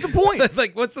 Right, that's the point.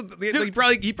 What's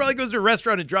he probably goes to a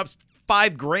restaurant and drops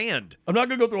 $5,000. I'm not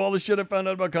going to go through all this shit I found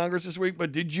out about Congress this week,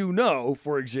 but did you know,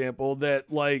 for example, that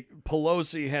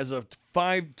Pelosi has a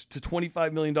 $5 to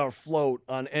 $25 million float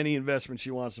on any investment she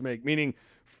wants to make, meaning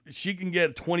she can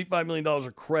get $25 million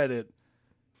of credit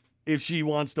if she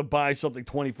wants to buy something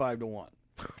 25 to 1.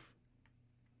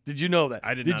 Did you know that?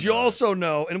 I did not know Did you also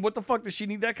know, and what the fuck does she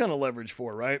need that kind of leverage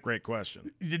for, right? Great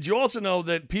question. Did you also know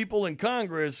that people in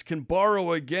Congress can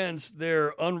borrow against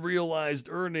their unrealized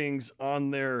earnings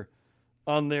on their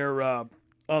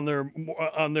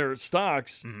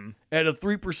stocks at a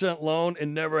 3% loan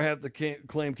and never have to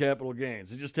claim capital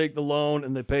gains? They just take the loan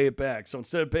and they pay it back. So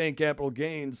instead of paying capital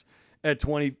gains at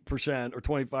 20% or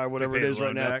 25%, whatever it is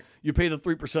right now, you pay the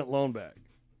 3% loan back.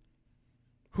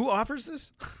 Who offers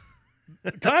this?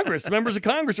 Congress. Members of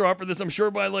Congress are offered this, I'm sure,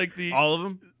 by all of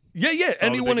them? Yeah.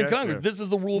 Anyone in Congress. Yeah. This is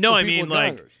the rule for people in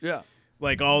Congress. Yeah.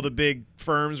 Like all the big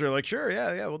firms are like, sure,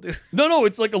 yeah, we'll do. No,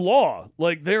 it's like a law.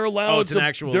 Like they're allowed it's an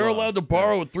actual they're law. allowed to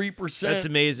borrow at 3%. That's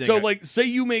amazing. So like, say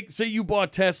you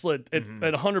bought Tesla at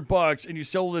 $100 and you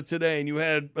sold it today and you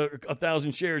had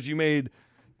 1,000 shares, you made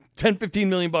 15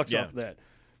 million bucks off of that.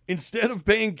 Instead of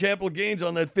paying capital gains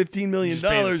on that $15 million,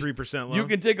 3% loan. you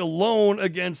can take a loan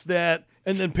against that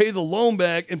and then pay the loan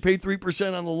back and pay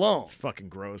 3% on the loan. It's fucking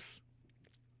gross.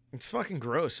 It's fucking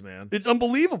gross, man. It's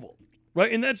unbelievable.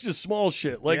 Right, and that's just small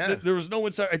shit. Like there was no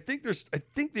insider. I think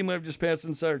they might have just passed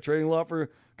insider trading law for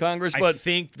Congress, but I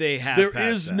think they have. There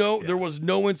was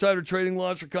no insider trading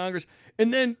laws for Congress.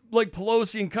 And then like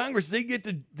Pelosi and Congress, they get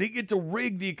to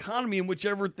rig the economy in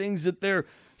whichever things that they're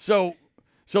so.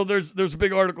 There's a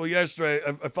big article yesterday.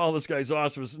 I follow this guy's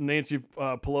awesome. It was Nancy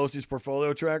Pelosi's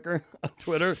portfolio tracker on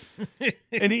Twitter,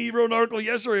 and he wrote an article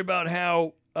yesterday about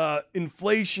how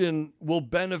inflation will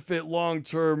benefit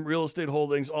long-term real estate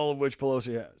holdings, all of which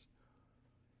Pelosi has.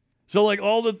 So, like,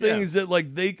 all the things that,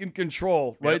 like, they can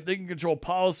control, right? Yep. They can control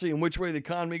policy and which way the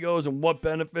economy goes and what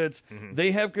benefits. Mm-hmm.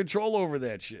 They have control over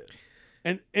that shit.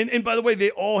 And by the way,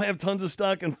 they all have tons of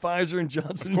stock in Pfizer and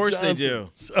Johnson. Of course Johnson. they do.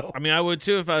 So, I mean, I would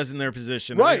too if I was in their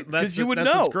position. Right, because you would that's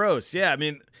know. What's gross. Yeah, I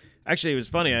mean, actually, it was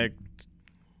funny.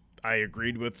 I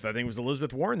agreed with, I think it was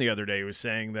Elizabeth Warren the other day, who was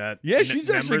saying that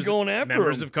she's actually going after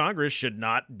members him. of Congress should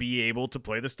not be able to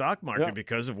play the stock market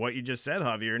because of what you just said,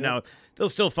 Javier. Now, they'll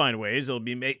still find ways. It'll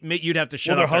be you'd have to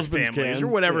shut their up their husbands families can. or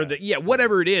whatever.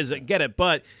 Whatever it is, I get it.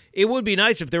 But it would be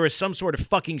nice if there was some sort of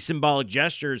fucking symbolic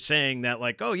gesture saying that,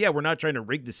 like, oh, yeah, we're not trying to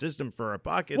rig the system for our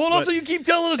pockets. Well, also, you keep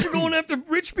telling us you're going after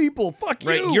rich people. Fuck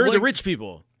right, you. you're the rich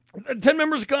people. 10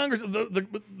 members of Congress,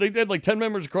 they had like 10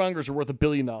 members of Congress are worth $1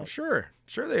 billion. Sure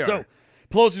they are. So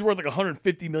Pelosi's worth like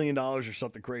 $150 million or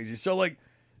something crazy. So like,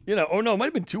 it might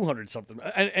have been 200 something.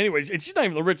 Anyways, and she's not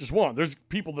even the richest one. There's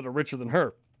people that are richer than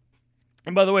her.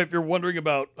 And by the way, if you're wondering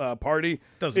about party,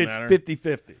 it's matter.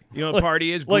 50-50. You know,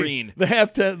 party is green.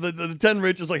 Like the 10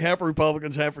 richest, like half are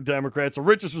Republicans, half are Democrats. The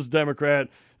richest was Democrat.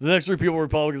 The next 3 people were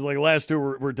Republicans. Like the last 2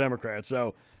 were Democrats.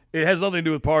 So it has nothing to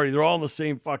do with party. They're all in the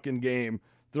same fucking game.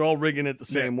 They're all rigging it the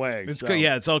same way.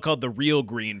 It's all called the real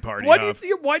Green Party. Why do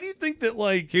you think that,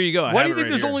 like... Here you go. Why do you think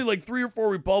there's only like 3 or 4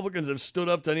 Republicans that have stood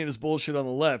up to any of this bullshit on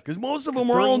the left? Because most of them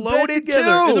are all in bed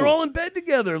together. And they're all in bed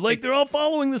together. Like, they're all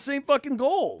following the same fucking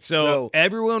goals. So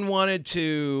everyone wanted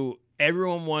to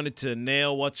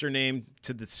nail what's-her-name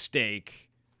to the stake.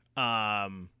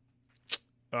 Who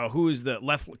is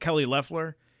the... Kelly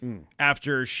Loeffler?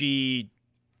 After she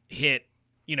hit...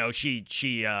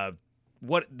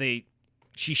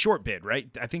 She short bid, right?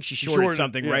 I think she shorted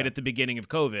something right at the beginning of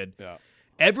COVID. Yeah.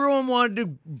 Everyone wanted to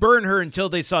burn her until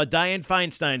they saw Dianne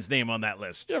Feinstein's name on that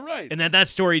list. Yeah, right. And then that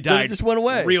story died. It just went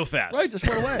away real fast. Right, just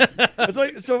went away. It's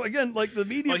like, so again, like the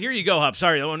media. Well, here you go, Huff.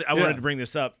 Sorry, I wanted to bring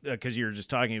this up because you were just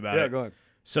talking about it. Yeah, go ahead.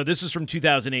 So this is from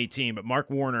 2018, but Mark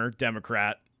Warner,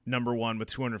 Democrat, number 1 with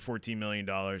 $214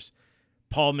 million.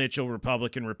 Paul Mitchell,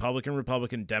 Republican,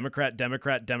 Democrat,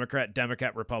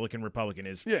 Republican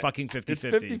is fucking 50-50. It's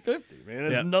 50-50, man.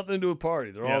 It has nothing to do with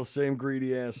party. They're all the same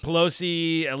greedy ass.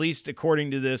 Pelosi, at least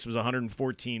according to this, was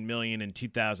 $114 million in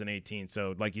 2018.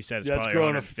 So, like you said, it's probably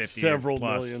grown to 150 several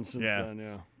plus. million since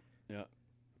then. Yeah.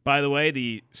 By the way,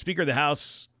 the Speaker of the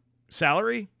House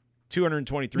salary,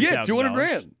 $223,000. Yeah,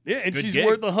 $200,000. Yeah, and Good she's gig.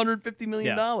 worth $150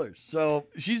 million. So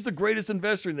she's the greatest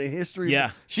investor in the history.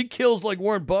 Yeah. She kills like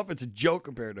Warren Buffett. It's a joke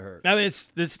compared to her. I mean,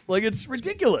 it's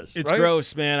ridiculous. It's right?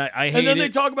 gross, man. I hate it. And then they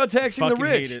talk about taxing the Fucking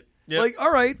rich. hate it. Yep. Like,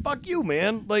 all right, fuck you,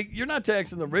 man. Like, you're not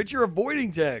taxing the rich. You're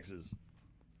avoiding taxes.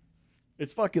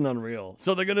 It's fucking unreal.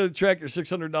 So they're going to track your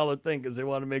 $600 thing because they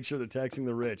want to make sure they're taxing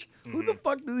the rich. Mm-hmm. Who the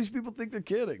fuck do these people think they're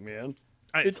kidding, man?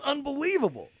 It's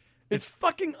unbelievable. It's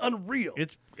fucking unreal.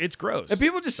 It's gross. And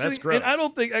people just That's sitting, gross. and I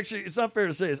don't think, actually, it's not fair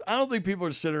to say this. I don't think people are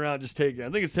just sitting around just taking it. I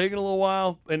think it's taken a little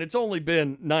while, and it's only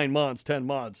been 9 months, 10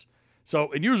 months.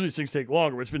 So, and usually things take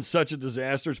longer, but it's been such a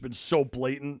disaster. It's been so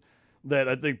blatant that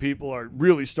I think people are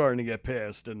really starting to get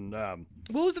pissed. And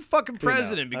who's the fucking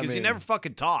president? Because he never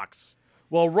fucking talks.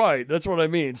 Well, right. That's what I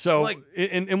mean. So,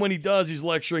 and when he does, he's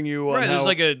lecturing you on how...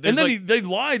 they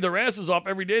lie their asses off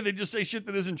every day. They just say shit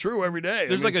that isn't true every day.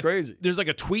 It's crazy. There's like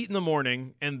a tweet in the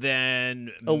morning, and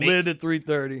then... a lid at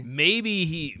 3:30. Maybe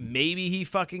he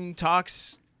fucking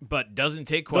talks, but doesn't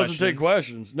take questions. Doesn't take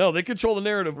questions. No, they control the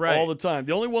narrative all the time.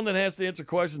 The only one that has to answer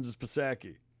questions is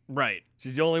Psaki. Right.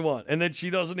 She's the only one. And then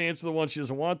she doesn't answer the one she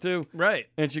doesn't want to. Right.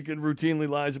 And she routinely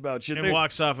lies about shit. And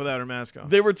walks off without her mask on.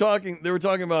 They were talking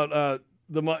about...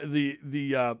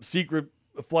 the secret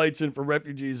flights in for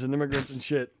refugees and immigrants and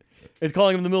shit. It's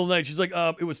calling them in the middle of the night. She's like,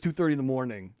 it was 2:30 in the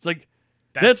morning. It's like,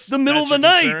 That's the middle of the your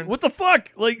night. concern? What the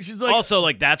fuck? Like, she's like, Also,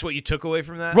 like, that's what you took away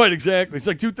from that? right, exactly. It's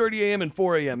like 2:30 a.m. and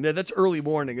 4 a.m. Yeah, that's early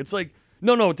morning. It's like,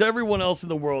 no, to everyone else in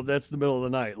the world, that's the middle of the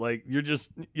night. Like, you're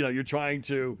just, you're trying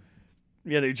to,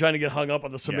 you're trying to get hung up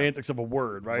on the semantics of a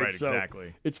word, right? Right, so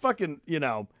exactly. It's fucking,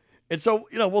 and so,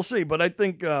 we'll see. But I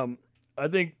think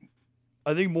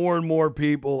more and more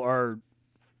people are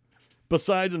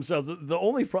beside themselves. The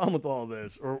only problem with all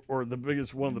this, or one of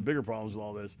the bigger problems with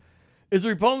all this, is the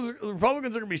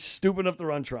Republicans are going to be stupid enough to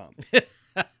run Trump.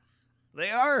 They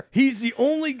are. He's the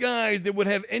only guy that would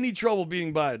have any trouble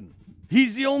beating Biden.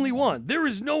 He's the only one. There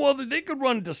is no other. They could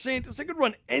run DeSantis. They could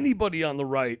run anybody on the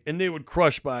right, and they would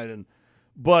crush Biden,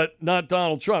 but not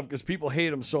Donald Trump because people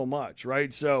hate him so much,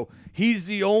 right? So he's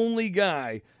the only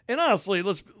guy. And honestly,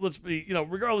 let's be,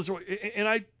 regardless of, and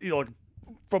I,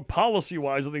 from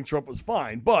policy-wise, I think Trump was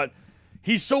fine, but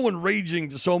he's so enraging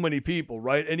to so many people,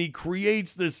 right? And he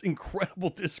creates this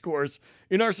incredible discourse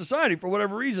in our society for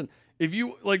whatever reason. If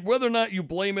you, like, whether or not you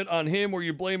blame it on him or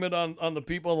you blame it on the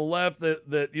people on the left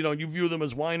that you view them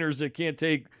as whiners that can't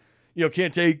take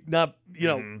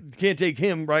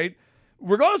him, right?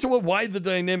 Regardless of why the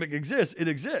dynamic exists, it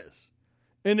exists.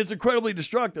 And it's incredibly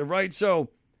destructive, right? So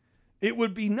it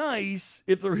would be nice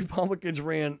if the Republicans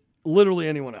ran literally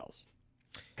anyone else.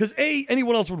 Because A,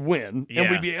 anyone else would win, and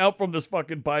we'd be out from this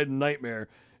fucking Biden nightmare.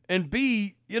 And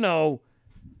B,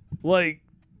 like,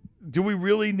 do we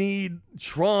really need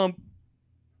Trump,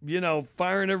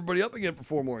 firing everybody up again for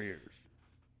 4 more years?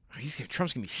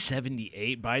 Trump's going to be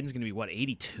 78. Biden's going to be,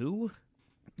 82?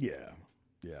 Yeah.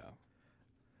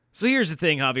 So here's the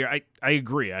thing, Javier. I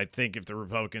agree. I think if the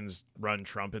Republicans run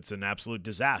Trump, it's an absolute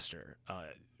disaster.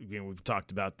 We've talked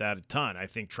about that a ton. I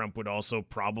think Trump would also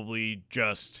probably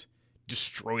just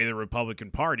destroy the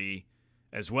Republican Party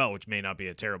as well, which may not be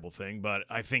a terrible thing, but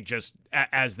I think just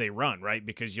as they run, right?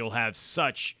 Because you'll have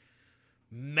such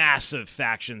massive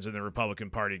factions in the Republican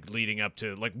Party leading up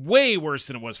to, like, way worse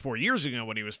than it was 4 years ago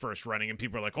when he was first running, and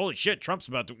people are like, holy shit, Trump's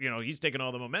about to, he's taking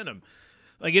all the momentum.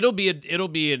 Like, it will be a yes,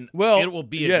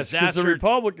 disaster. Because the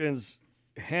Republicans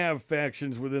have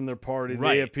factions within their party.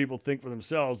 Right. They have people think for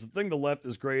themselves. The thing the left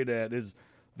is great at is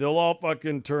they'll all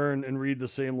fucking turn and read the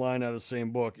same line out of the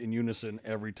same book in unison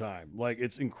every time. Like,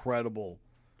 it's incredible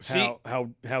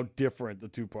how different the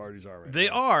two parties are right They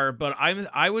now. are, but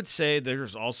I would say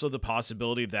there's also the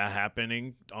possibility of that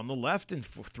happening on the left in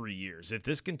 3 years. If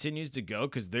this continues to go,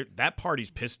 because that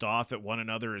party's pissed off at one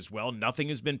another as well. Nothing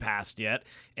has been passed yet,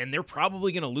 and they're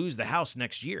probably going to lose the House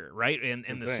next year, right?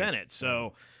 And the Senate.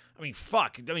 So, I mean,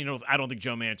 fuck. I mean, I don't think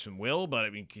Joe Manchin will, but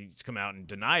I mean, he's come out and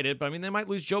denied it. But I mean, they might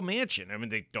lose Joe Manchin. I mean,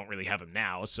 they don't really have him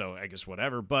now, so I guess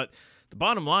whatever. But the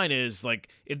bottom line is, like,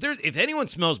 if anyone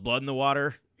smells blood in the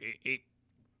water,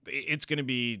 it's going to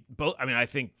be both. I mean, I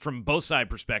think from both side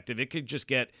perspective, it could just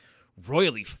get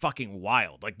royally fucking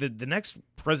wild. Like the next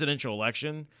presidential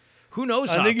election, who knows?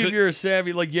 I think if you're a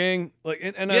savvy like Yang, like,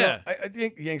 and I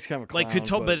think Yang's kind of a clown.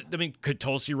 Like, could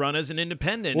Tulsi run as an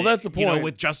independent? Well, that's the point.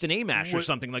 With Justin Amash or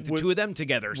something, like the two of them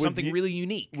together, something really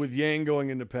unique. With Yang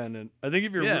going independent, I think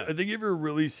if you're a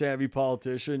really savvy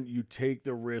politician, you take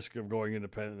the risk of going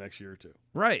independent next year or two.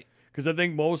 Right. Because I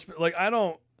think most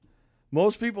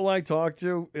people I talk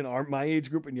to in my age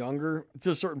group and younger,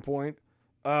 to a certain point,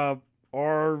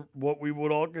 are what we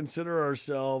would all consider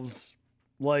ourselves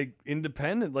like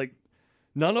independent. Like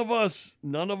none of us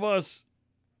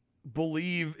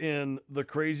believe in the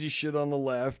crazy shit on the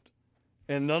left,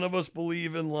 and none of us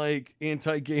believe in like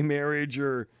anti-gay marriage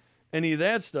or any of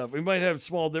that stuff. We might have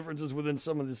small differences within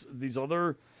some of these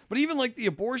other, but even like the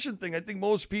abortion thing, I think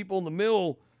most people in the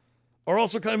middle are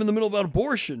also kind of in the middle about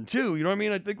abortion too. You know what I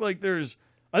mean? I think there's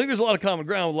a lot of common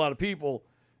ground with a lot of people.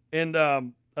 And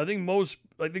I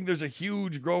think there's a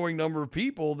huge growing number of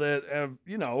people that have,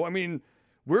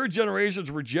 we're a generation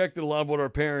that's rejected a lot of what our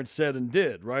parents said and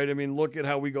did, right? I mean, look at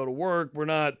how we go to work. We're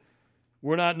not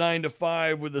 9 to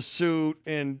 5 with a suit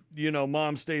and,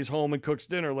 mom stays home and cooks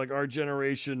dinner. Like our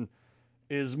generation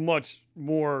is much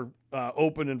more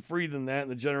open and free than that.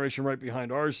 And the generation right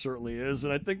behind ours certainly is.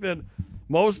 And I think that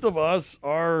most of us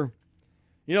are,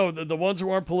 the ones who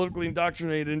aren't politically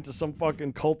indoctrinated into some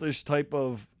fucking cultish type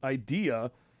of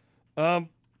idea,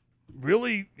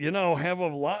 really, have a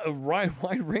lot of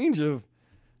wide range of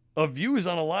views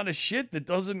on a lot of shit that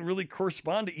doesn't really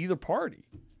correspond to either party.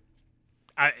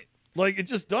 It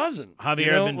just doesn't.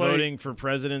 Javier, I've been voting for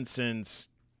president since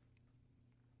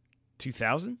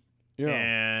 2000,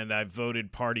 and I've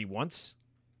voted party once.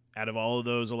 out of all of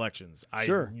those elections.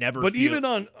 Sure. I never but feel, even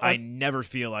on I never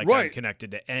feel like right. I'm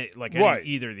connected to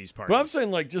either of these parties. But I'm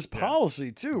saying like just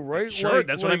policy too, right? Sure, like,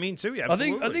 that's what I mean too. Yeah,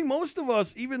 absolutely. I think most of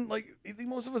us, even like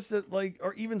most of us that like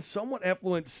are even somewhat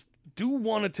affluent, do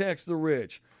want to tax the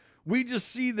rich. We just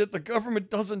see that the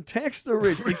government doesn't tax the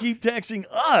rich; they keep taxing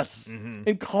us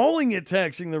and calling it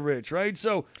taxing the rich, right?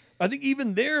 So I think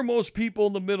even there, most people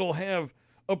in the middle have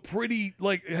a pretty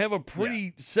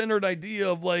centered idea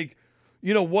of like,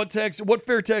 you know, what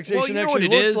fair taxation actually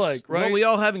looks like, right? What we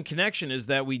all have in connection is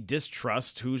that we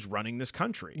distrust who's running this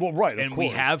country. Well, right, and of we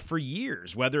course. have for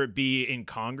years, whether it be in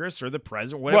Congress or the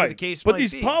president, whatever the case might be.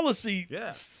 But these policy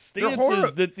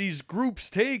stances that these groups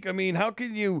take, I mean, how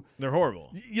can you? They're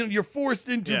horrible. You know, you're forced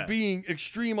into being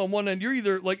extreme on one end. You're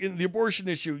either like in the abortion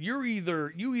issue. You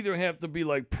either have to be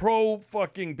like pro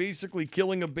fucking basically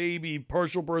killing a baby,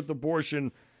 partial birth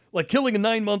abortion. Like killing a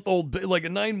 9-month-old, like a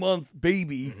 9-month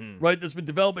baby, right, that's been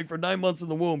developing for 9 months in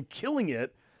the womb, killing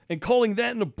it and calling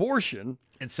that an abortion.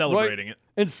 And celebrating it.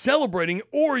 And celebrating it.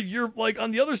 Or you're like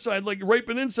on the other side, like rape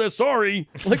and incest, sorry.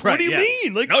 Like, what do you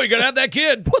mean? Like, no, you gotta have that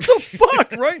kid. What the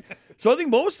fuck, right? So I think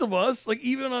most of us, like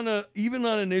even on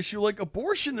an issue like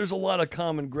abortion, there's a lot of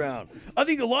common ground. I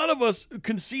think a lot of us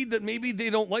concede that maybe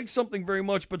they don't like something very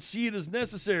much, but see it as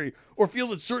necessary, or feel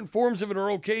that certain forms of it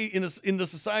are okay in the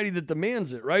society that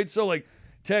demands it, right? So like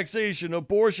taxation,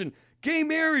 abortion, gay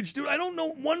marriage, dude. I don't know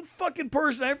one fucking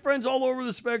person. I have friends all over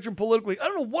the spectrum politically. I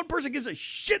don't know one person gives a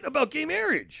shit about gay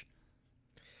marriage.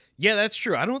 Yeah, that's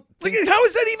true. I don't think... Like, how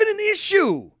is that even an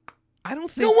issue? I don't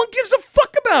think... No one gives a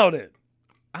fuck about it.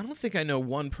 I don't think I know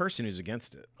one person who's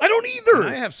against it. I don't either. And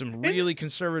I have some really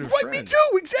conservative friends. Right, me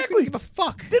too, exactly. They don't give a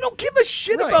fuck. They don't give a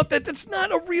shit about that. That's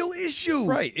not a real issue.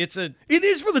 Right. It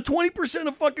is for the 20%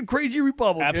 of fucking crazy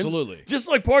Republicans. Absolutely. Just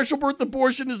like partial birth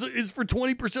abortion is for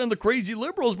 20% of the crazy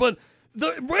liberals, but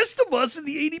the rest of us in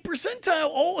the 80 percentile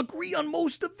all agree on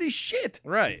most of this shit.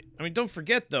 Right. I mean, don't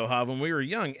forget though, how when we were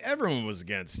young, everyone was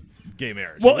against gay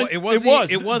marriage. Well, it wasn't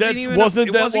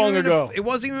that long ago. It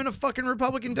wasn't even a fucking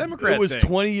Republican Democrat. It was thing.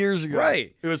 20 years ago.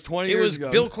 Right. It was 20 years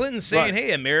ago. Bill Clinton saying,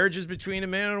 "Hey, a marriage is between a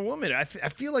man and a woman." I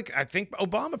think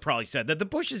Obama probably said that. The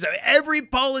Bushes, every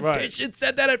politician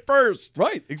said that at first.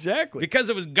 Right. Exactly. Because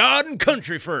it was God and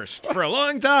country first for a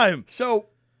long time. So.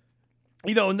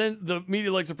 You know, and then the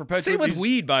media likes to perpetuate. Same with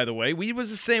weed, by the way. Weed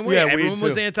was the same way. Yeah, everyone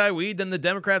was anti-weed. Then the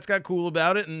Democrats got cool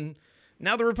about it, and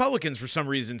now the Republicans, for some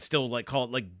reason, still like call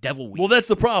it like devil weed. Well, that's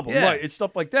the problem, right? It's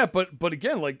stuff like that. But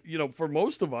again, like, you know, for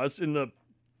most of us in the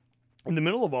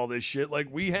middle of all this shit, like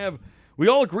we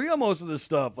all agree on most of this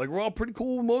stuff. Like, we're all pretty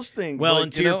cool with most things. Well, like,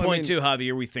 and to your point too,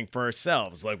 Javier, we think for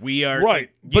ourselves. Like, we are right.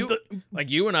 Like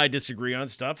you and I disagree on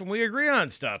stuff, and we agree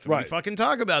on stuff, and we fucking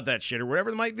talk about that shit or whatever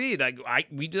it might be. Like,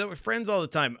 we do that with friends all the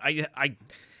time.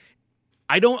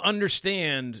 I don't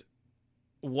understand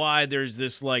why there's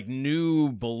this like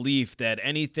new belief that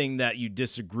anything that you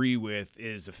disagree with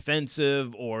is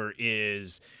offensive or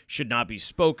should not be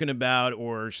spoken about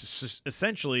or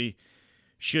essentially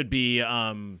should be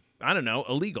I don't know,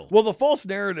 illegal. Well, the false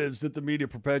narratives that the media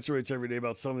perpetuates every day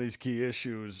about some of these key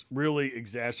issues really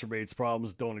exacerbates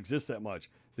problems that don't exist that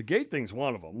much. The gay thing's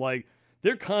one of them. Like,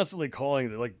 they're constantly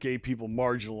calling like gay people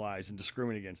marginalized and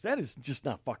discriminated against. That is just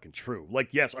not fucking true. Like,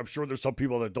 yes, I'm sure there's some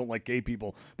people that don't like gay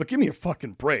people, but give me a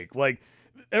fucking break. Like,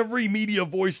 every media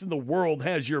voice in the world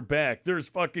has your back. There's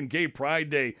fucking Gay Pride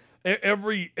Day.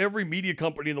 Every media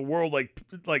company in the world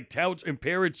like touts and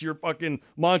parrots your fucking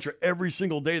mantra every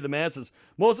single day to the masses.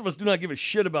 Most of us do not give a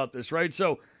shit about this, right?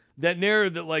 So that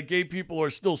narrative that like gay people are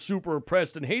still super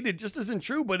oppressed and hated just isn't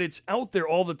true, but it's out there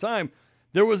all the time.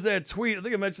 There was that tweet, I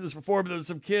think I mentioned this before, but there was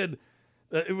some kid,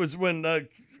 it was when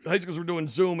high schools were doing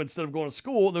Zoom instead of going to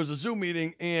school. There was a Zoom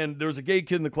meeting and there was a gay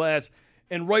kid in the class,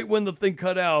 and right when the thing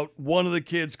cut out, one of the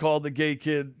kids called the gay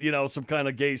kid, you know, some kind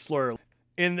of gay slur.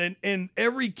 And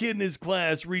every kid in his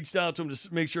class reached out to him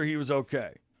to make sure he was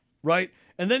okay, right?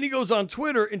 And then he goes on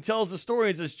Twitter and tells the story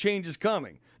and says, change is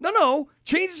coming. No,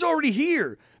 change is already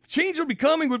here. Change would be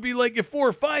coming would be like if 4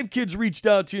 or 5 kids reached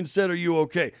out to you and said, are you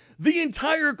okay? The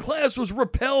entire class was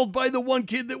repelled by the one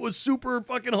kid that was super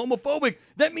fucking homophobic.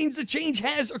 That means the change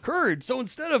has occurred. So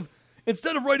instead of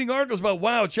writing articles about,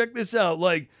 wow, check this out,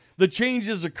 like the change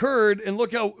has occurred and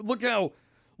look how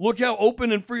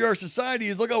open and free our society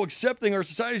is. Look how accepting our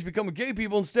society is becoming gay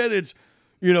people. Instead, it's,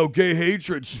 you know, gay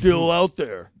hatred still out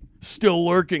there, still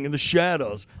lurking in the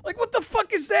shadows. Like, what the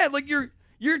fuck is that? Like,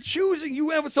 you're choosing, you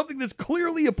have something that's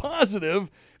clearly a positive,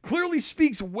 clearly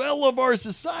speaks well of our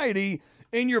society,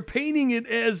 and you're painting it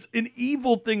as an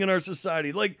evil thing in our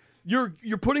society. Like, you're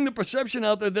putting the perception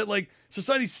out there that, like,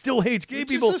 society still hates gay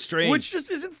people, so strange. which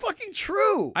just isn't fucking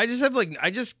true. I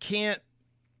just can't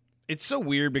it's so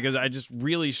weird because I just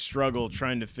really struggle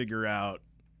trying to figure out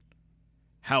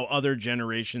how other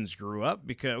generations grew up,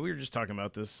 because we were just talking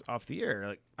about this off the air.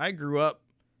 Like, I grew up,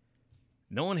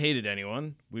 no one hated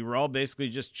anyone. We were all basically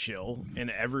just chill, and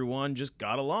everyone just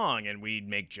got along, and we'd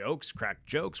make jokes, crack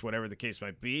jokes, whatever the case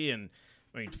might be. And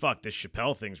I mean, fuck, this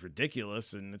Chappelle thing's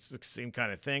ridiculous, and it's the same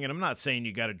kind of thing. And I'm not saying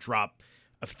you got to drop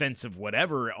offensive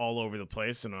whatever all over the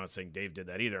place, and I'm not saying Dave did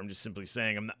that either. I'm just simply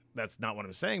saying that's not what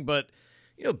I'm saying. But,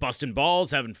 you know, busting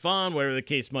balls, having fun, whatever the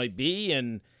case might be.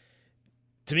 And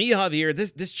to me, Javier,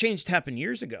 this change happened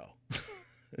years ago.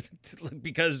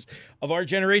 Because of our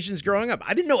generations growing up.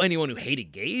 I didn't know anyone who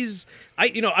hated gays.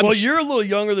 You're a little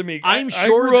younger than me. I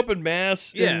grew up in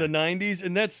Mass in the 90s,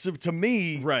 and that's, to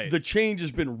me, the change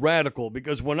has been radical,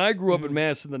 because when I grew up in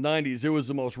Mass in the 90s, it was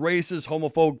the most racist,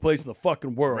 homophobic place in the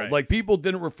fucking world. Right. Like, people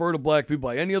didn't refer to black people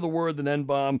by any other word than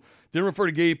N-bomb, didn't refer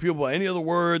to gay people by any other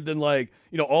word than, like,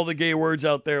 you know, all the gay words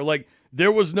out there. Like,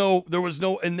 there was no,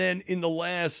 and then in the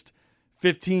last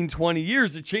 15, 20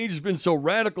 years, the change has been so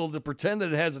radical to pretend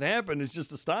that it hasn't happened is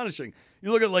just astonishing.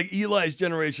 You look at, like, Eli's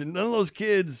generation, none of those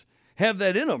kids have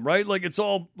that in them, right? Like, it's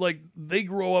all, like, they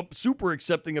grow up super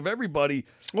accepting of everybody.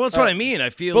 Well, that's what I mean.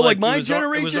 I feel but like my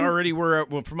generation, it was already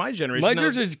for my generation. My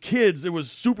generation's kids, it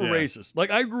was super racist. Like,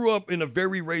 I grew up in a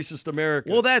very racist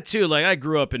America. Well, that too. Like, I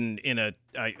grew up in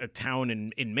a town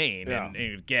in Maine, and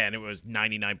again, it was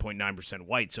 99.9%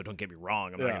 white. So don't get me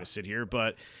wrong. I'm not going to sit here,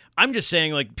 but I'm just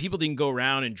saying, like, people didn't go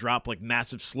around and drop, like,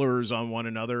 massive slurs on one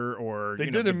another, or they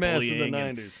did in Mass in the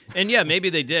 90s. And yeah, maybe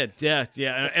they did. Yeah.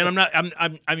 And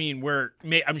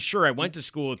I'm sure I went to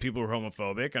school with people who were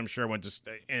homophobic. I'm sure I went to,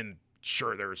 and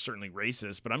sure, they were certainly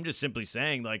racist. But I'm just simply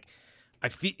saying, like, I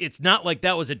feel it's not like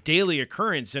that was a daily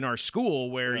occurrence in our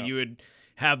school where you would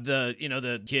have the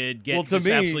kid get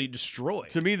absolutely destroyed.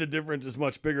 To me, the difference is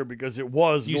much bigger, because it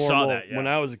was normal when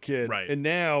I was a kid, right? And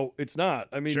now it's not.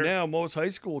 I mean, now most high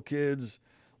school kids,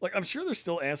 like, I'm sure there's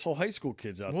still asshole high school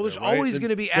kids out there. Well, there's always going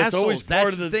to be assholes.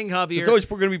 That's the thing, Javier. It's always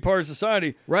going to be part of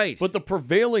society, right? But the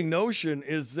prevailing notion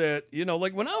is that, you know,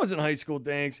 like, when I was in high school,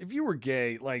 Danks, if you were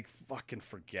gay, like, fucking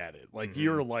forget it. Like,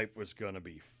 your life was going to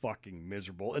be fucking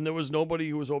miserable, and there was nobody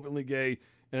who was openly gay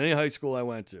in any high school I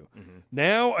went to.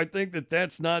 Now, I think that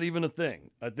that's not even a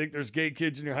thing. I think there's gay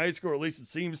kids in your high school, or at least it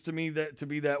seems to me that to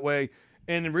be that way.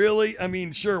 And really, I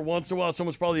mean, sure, once in a while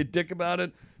someone's probably a dick about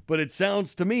it, but it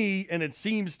sounds to me, and it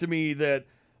seems to me that,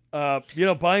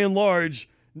 by and large,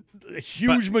 a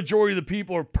huge majority of the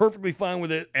people are perfectly fine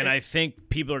with it. And I think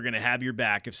people are going to have your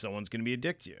back if someone's going to be a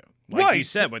dick to you. Like you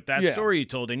said, with that story you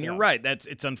told, and you're right.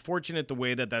 It's unfortunate the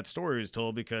way that story is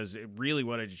told, because it really,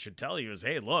 what it should tell you is,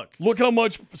 hey, look how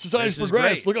much society's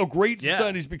progressed. Look how great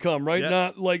society's become, right?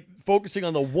 Not like focusing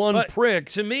on the one prick.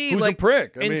 To me, who's a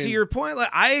prick. I mean, to your point, like,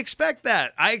 I expect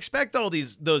that. I expect all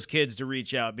those kids to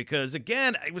reach out, because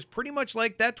again, it was pretty much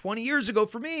like that 20 years ago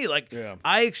for me. Like,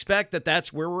 I expect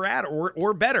that's where we're at,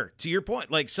 or better. To your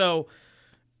point, like, so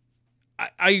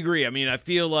I agree. I mean, I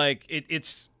feel like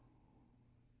it's.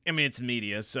 I mean, it's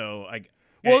media, so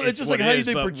it's just like, how do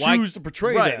they choose to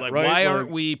portray that, like, right? Why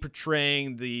aren't we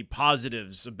portraying the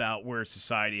positives about where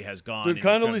society has gone? But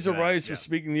Condoleezza Rice was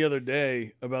speaking the other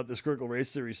day about this critical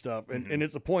race theory stuff, and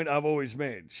it's a point I've always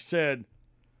made. She said,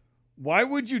 why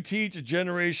would you teach a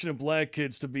generation of black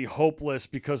kids to be hopeless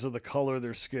because of the color of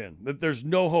their skin? That there's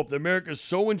no hope. That America is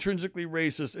so intrinsically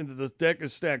racist, and that the deck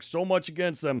is stacked so much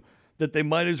against them that they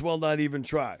might as well not even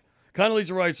try.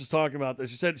 Condoleezza Rice was talking about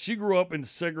this. She said she grew up in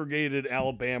segregated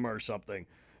Alabama or something.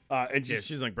 And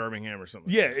she's like Birmingham or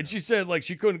something. Yeah, and she said, like,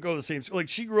 she couldn't go to the same school. Like,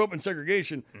 she grew up in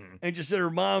segregation, and just said her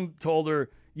mom told her,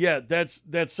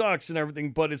 that sucks and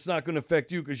everything, but it's not going to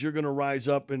affect you, because you're going to rise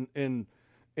up and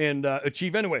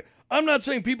achieve anyway. I'm not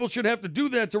saying people should have to do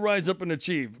that to rise up and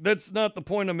achieve. That's not the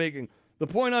point I'm making. The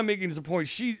point I'm making is the point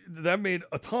that made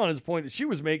a ton, is the point that she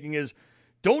was making is,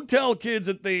 don't tell kids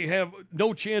that they have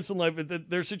no chance in life, that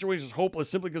their situation is hopeless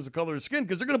simply because of the color of skin,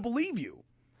 because they're going to believe you.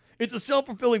 It's a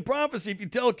self-fulfilling prophecy. If you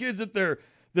tell kids that they're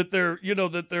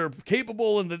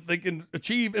capable and that they can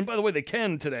achieve, and by the way, they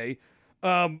can today,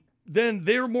 then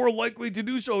they're more likely to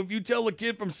do so. If you tell a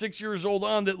kid from 6 years old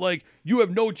on that, like, you have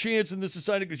no chance in this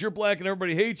society because you're black and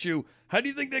everybody hates you, how do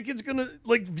you think that kid's going to,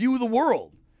 like, view the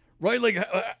world? Right?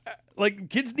 Like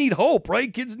kids need hope,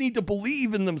 right? Kids need to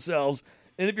believe in themselves.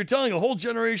 And if you're telling a whole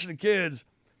generation of kids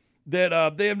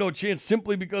that they have no chance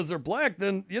simply because they're black,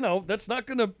 then, that's not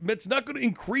going to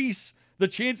increase the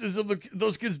chances of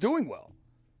those kids doing well.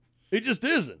 It just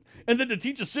isn't. And then to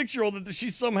teach a 6-year-old that she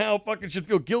somehow fucking should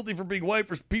feel guilty for being white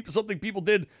for something people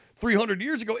did 300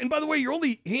 years ago. And by the way, you're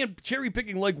only cherry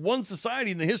picking like one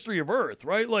society in the history of Earth,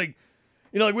 right? Like,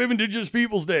 like we have Indigenous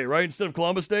Peoples Day, right? Instead of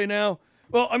Columbus Day now.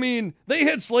 Well, I mean, they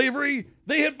had slavery.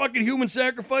 They had fucking human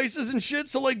sacrifices and shit.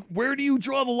 So, like, where do you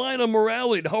draw the line on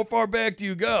morality? And how far back do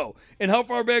you go? And how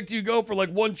far back do you go for, like,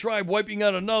 one tribe wiping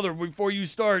out another before you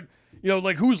start,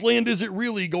 like, whose land is it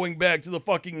really going back to the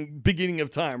fucking beginning of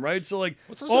time, right? So, like,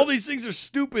 all these things are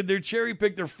stupid. They're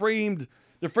cherry-picked. They're framed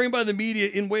by the media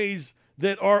in ways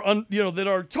that are, that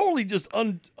are totally just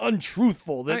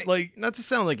untruthful. That, not to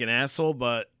sound like an asshole,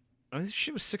 but this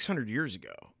shit was 600 years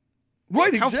ago.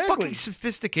 Right, exactly. How fucking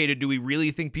sophisticated do we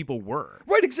really think people were?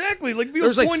 Right, exactly. Like, there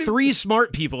was like 3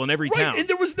 smart people in every town, and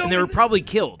there was no, and they were probably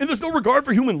killed. And there's no regard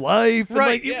for human life. And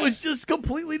right, it was just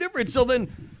completely different. So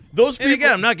then, those people. And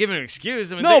again, I'm not giving an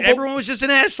excuse. I mean, everyone was just an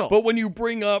asshole. But when you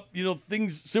bring up,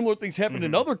 similar things happen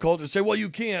in other cultures, say, well, you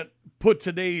can't put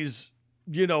today's,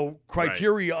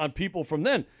 criteria on people from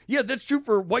then. Yeah, that's true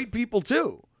for white people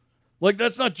too. Like,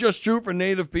 that's not just true for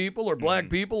Native people or black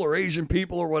people or Asian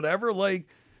people or whatever. Like,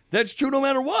 that's true no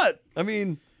matter what. I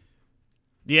mean,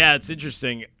 yeah, it's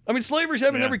interesting. I mean, slavery's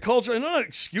happened in every culture, and I'm not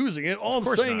excusing it. All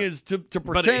I'm saying is to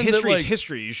pretend but history is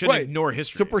history. You shouldn't ignore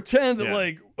history. To pretend that,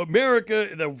 like, America,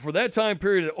 that for that time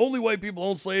period, that only white people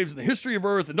owned slaves in the history of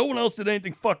Earth, and no one else did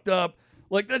anything fucked up.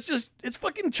 Like, that's just, it's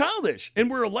fucking childish. And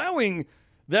we're allowing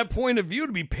that point of view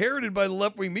to be parroted by the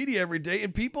left-wing media every day,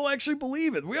 and people actually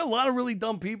believe it. We have a lot of really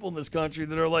dumb people in this country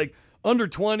that are, like, under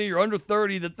 20 or under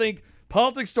 30 that think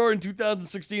politics started in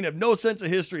 2016, have no sense of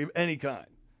history of any kind.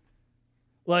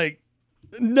 Like,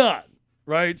 none,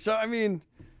 right? So, I mean,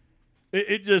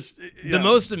 the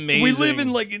most amazing. We live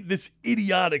in, like, this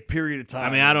idiotic period of time. I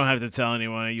mean, I don't have to tell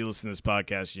anyone. You listen to this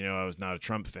podcast, I was not a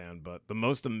Trump fan, but the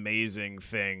most amazing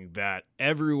thing that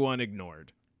everyone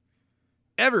ignored.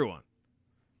 Everyone.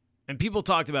 And people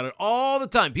talked about it all the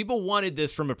time. People wanted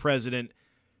this from a president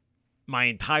my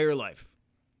entire life.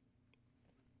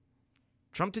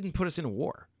 Trump didn't put us in a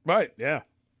war. Right, yeah.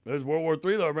 There's World War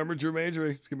III, though. Remember Drew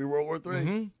Majory? It's going to be World War III.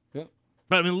 Mm-hmm. Yeah.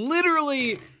 But, I mean,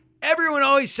 literally, everyone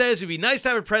always says it would be nice to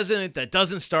have a president that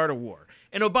doesn't start a war.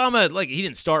 And Obama, like, he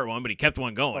didn't start one, but he kept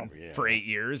one going for 8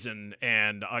 years. And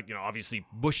obviously,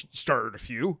 Bush started a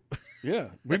few. Yeah.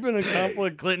 We've been in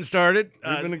conflict. Clinton started.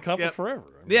 We've been in conflict forever.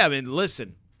 I mean. Yeah, I mean,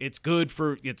 listen, it's good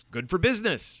for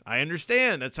business. I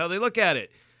understand. That's how they look at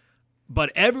it.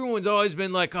 But everyone's always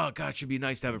been like, oh, God, it should be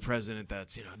nice to have a president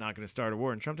that's, not going to start a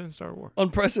war. And Trump didn't start a war.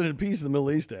 Unprecedented peace in the Middle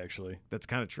East, actually. That's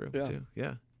kind of true, too.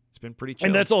 Yeah. It's been pretty chill.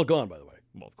 And that's all gone, by the way.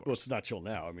 Well, of course. Well, it's not chill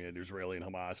now. I mean, Israeli and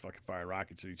Hamas fucking firing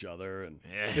rockets at each other, and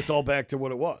it's all back to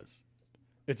what it was.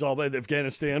 It's all back to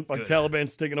Afghanistan. Fucking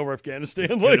Taliban's taking over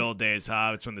Afghanistan. Good old days,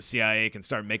 huh? It's when the CIA can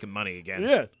start making money again.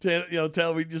 Yeah.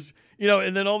 Taliban just,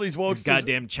 and then all these wokes.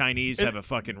 Goddamn Chinese have a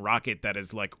fucking rocket that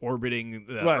is, like, orbiting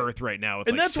the Earth right now with,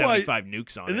 and like, 75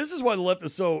 nukes on it. And this is why the left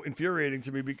is so infuriating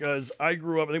to me, because I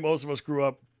think most of us grew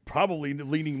up probably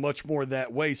leaning much more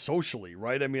that way socially,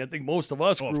 right? I mean, I think most of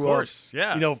us grew up,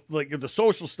 like the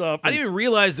social stuff. I didn't even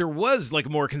realize there was, like, a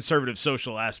more conservative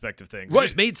social aspect of things. Right. It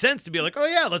just made sense to be like, oh,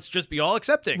 yeah, let's just be all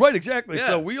accepting. Right, exactly. Yeah.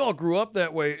 So we all grew up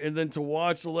that way, and then to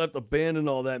watch the left abandon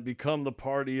all that and become the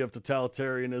party of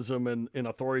totalitarianism and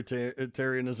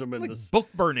authoritarianism and like book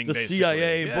burning, the basically.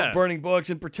 CIA, burning books,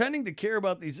 and pretending to care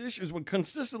about these issues when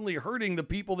consistently hurting the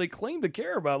people they claim to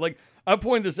care about. Like, I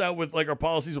pointed this out with, like, our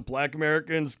policies with black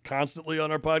Americans constantly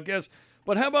on our podcast.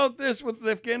 But how about this with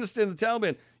Afghanistan and the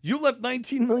Taliban? You left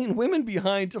 19 million women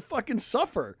behind to fucking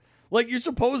suffer. Like, you're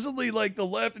supposedly, like, the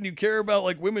left, and you care about,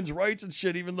 like, women's rights and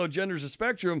shit, even though gender's a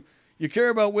spectrum. You care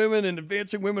about women and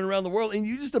advancing women around the world, and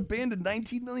you just abandoned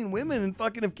 19 million women in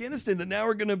fucking Afghanistan that now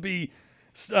are going to be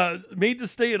made to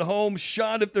stay at home,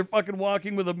 shot if they're fucking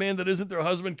walking with a man that isn't their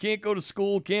husband, can't go to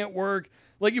school, can't work.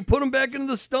 Like, you put them back into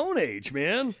the Stone Age,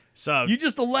 man. So you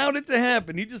just allowed it to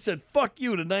happen. You just said, fuck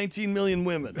you to 19 million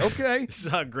women. Okay. I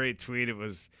saw a great tweet. It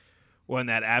was when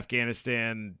that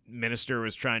Afghanistan minister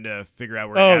was trying to figure out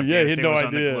where Afghanistan was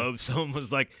on the globe. Someone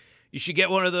was like, you should get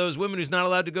one of those women who's not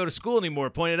allowed to go to school anymore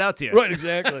pointed out to you. Right,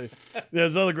 exactly.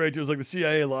 There's another great tweet. It was like the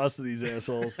CIA lost to these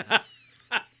assholes.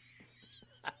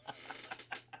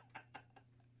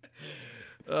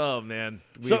 Oh, man.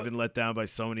 We've been let down by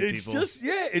so many people.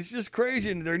 It's just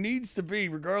crazy. And there needs to be,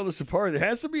 regardless of party, there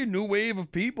has to be a new wave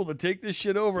of people to take this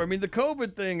shit over. I mean, the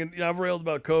COVID thing, and I've railed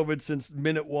about COVID since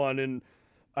minute one, and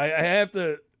I have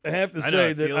to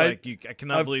say that I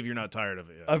cannot believe you're not tired of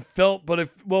it yet. I've felt,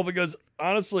 because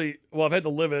honestly, I've had to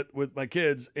live it with my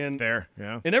kids. And fair,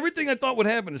 yeah. And everything I thought would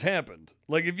happen has happened.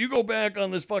 Like, if you go back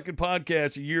on this fucking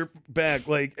podcast a year back,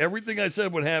 like, everything I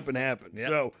said would happen happened. Yep.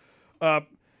 So,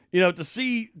 to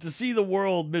see the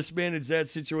world mismanage that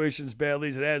situation as badly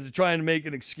as it has, trying to make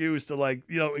an excuse to, like,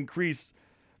 increase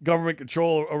government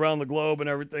control around the globe and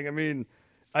everything. I mean,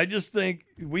 I just think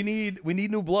we need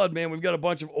new blood, man. We've got a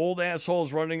bunch of old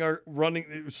assholes running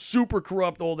super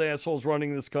corrupt old assholes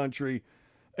running this country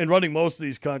and running most of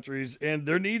these countries. And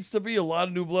there needs to be a lot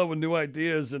of new blood with new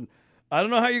ideas. And I don't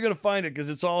know how you're going to find it because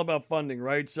it's all about funding,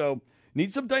 right? So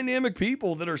need some dynamic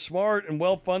people that are smart and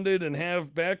well-funded and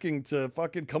have backing to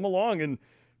fucking come along and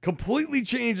completely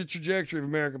change the trajectory of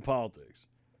American politics.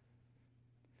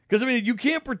 Because, I mean, you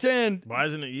can't pretend. Why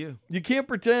isn't it you? You can't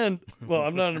pretend. Well,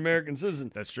 I'm not an American citizen.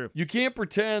 That's true. You can't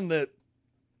pretend that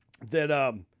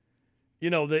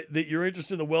you're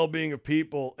interested in the well-being of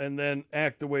people and then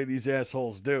act the way these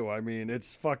assholes do. I mean,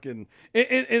 it's fucking.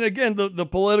 And again, the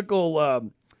political,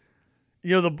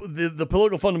 the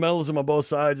political fundamentalism on both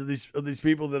sides of these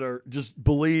people that are just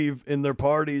believe in their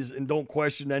parties and don't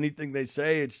question anything they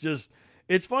say.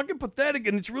 It's fucking pathetic,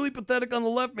 and it's really pathetic on the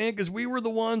left, man. Because we were the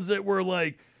ones that were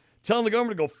like telling the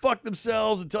government to go fuck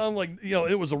themselves and telling them, like,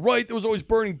 it was a right that was always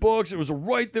burning books. It was a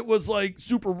right that was, like,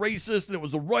 super racist. And it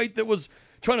was a right that was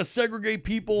trying to segregate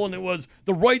people. And it was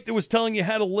the right that was telling you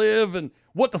how to live and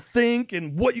what to think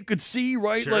and what you could see,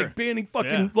 right? Sure. Like banning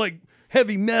fucking, like,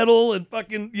 heavy metal and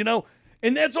fucking,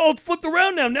 And that's all flipped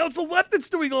around now. Now it's the left that's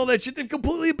doing all that shit. They've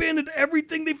completely abandoned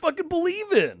everything they fucking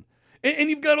believe in.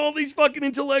 And you've got all these fucking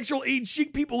intellectual age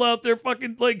chic people out there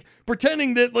fucking, like,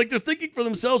 pretending that, like, they're thinking for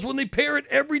themselves when they parrot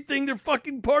everything their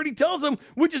fucking party tells them,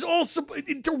 which is all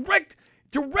in direct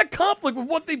conflict with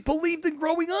what they believed in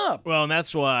growing up. Well, and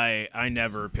that's why I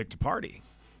never picked a party.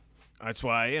 That's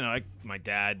why, my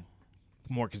dad,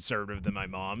 more conservative than my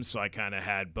mom, so I kind of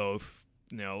had both,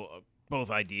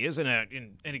 both ideas. And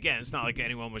again, it's not like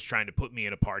anyone was trying to put me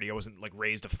in a party. I wasn't, like,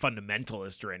 raised a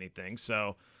fundamentalist or anything,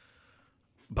 so...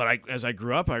 But as I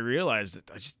grew up, I realized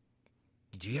that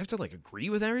do you have to, like, agree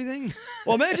with everything?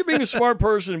 Well, imagine being a smart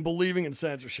person and believing in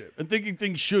censorship and thinking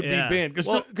things should be banned.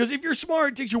 Because if you're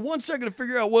smart, it takes you 1 second to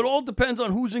figure out what all depends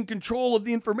on who's in control of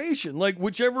the information. Like,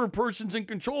 whichever person's in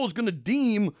control is going to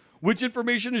deem which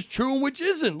information is true and which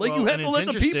isn't. Like, you have to let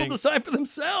the people decide for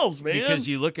themselves, man. Because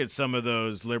you look at some of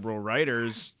those liberal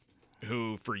writers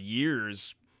who, for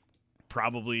years...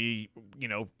 probably,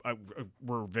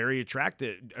 were very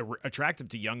attractive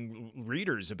to young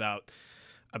readers about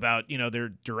their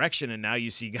direction. And now you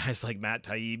see guys like Matt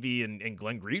Taibbi and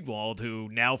Glenn Greenwald, who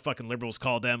now fucking liberals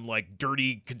call them, like,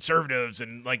 dirty conservatives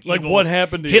and, like evil what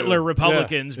happened to Hitler you?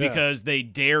 Republicans because they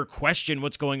dare question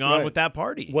what's going on with that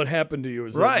party. What happened to you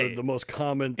is the most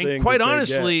common thing. And quite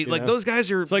honestly, those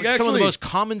guys are some of the most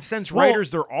common sense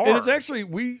writers there are. And it's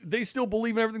actually, they still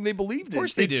believe in everything they believed in. Of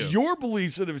course they do. It's your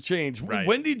beliefs that have changed. Right.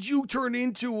 When did you turn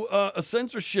into a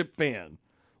censorship fan?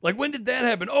 Like, when did that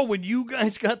happen? Oh, when you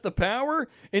guys got the power,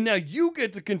 and now you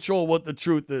get to control what the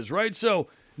truth is, right? So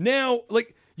now,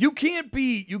 like, you can't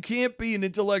be an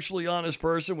intellectually honest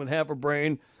person with half a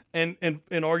brain and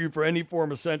argue for any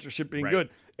form of censorship being good.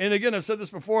 And again, I've said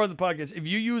this before on the podcast. If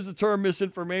you use the term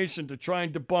misinformation to try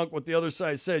and debunk what the other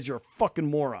side says, you're a fucking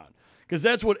moron. Because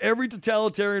that's what every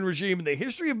totalitarian regime in the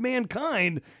history of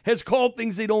mankind has called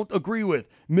things they don't agree with.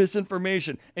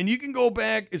 Misinformation. And you can go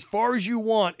back as far as you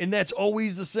want, and that's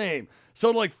always the same.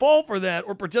 So to, like, fall for that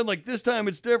or pretend like this time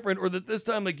it's different or that this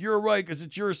time, like, you're right because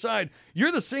it's your side,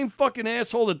 you're the same fucking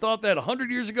asshole that thought that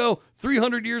 100 years ago,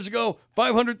 300 years ago,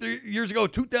 500 years ago,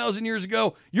 2,000 years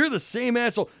ago. You're the same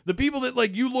asshole. The people that,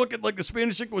 like, you look at, like, the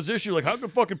Spanish Inquisition, like, how can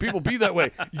fucking people be that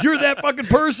way? You're that fucking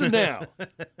person now.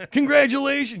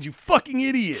 Congratulations, you fucking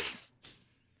idiot.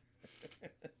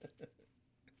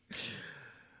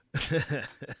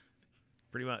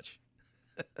 Pretty much.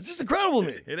 It's just incredible to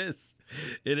me. It is.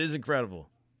 It is incredible.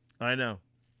 I know.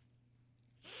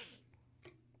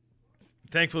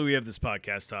 Thankfully, we have this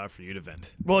podcast to offer you to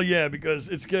vent. Well, yeah, because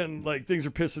it's getting, like, things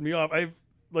are pissing me off.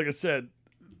 Like I said,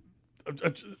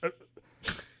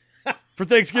 for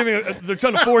Thanksgiving, they're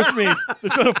trying to force me.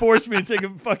 They're trying to force me to take a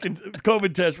fucking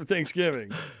COVID test for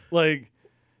Thanksgiving. Like,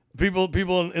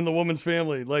 people in the woman's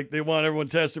family, like, they want everyone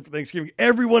tested for Thanksgiving.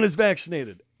 Everyone is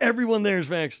vaccinated. Everyone there is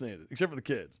vaccinated, except for the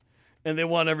kids. And they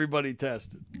want everybody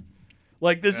tested.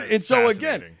 Like this, That's and so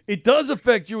again, it does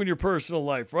affect you in your personal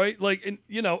life, right? Like, and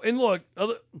look,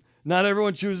 not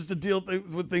everyone chooses to deal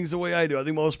with things the way I do. I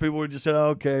think most people would just say, oh,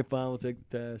 "Okay, fine, we'll take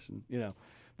the test," and if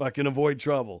I can avoid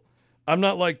trouble. I'm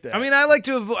not like that. I mean, I like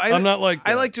to avoid. I'm not like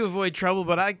that. I like to avoid trouble,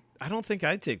 but I don't think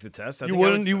I'd take the test. You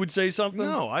wouldn't? You would say something?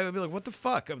 No, I would be like, "What the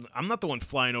fuck? I'm not the one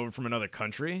flying over from another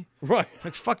country." Right?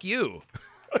 Like, fuck you.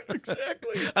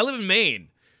 Exactly. I live in Maine.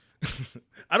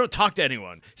 I don't talk to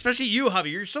anyone, especially you,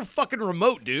 Javi. You're so fucking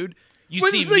remote, dude. You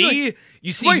What's see the thing, me, like-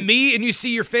 you see Right. me, and you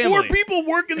see your family. 4 people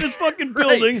work in this fucking Right.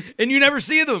 building. And you never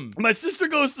see them. My sister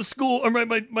goes to school, or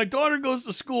my daughter goes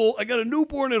to school. I got a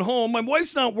newborn at home. My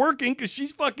wife's not working because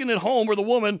she's fucking at home, or the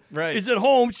woman Right. is at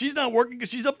home. She's not working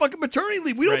because she's on fucking maternity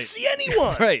leave. We don't Right. see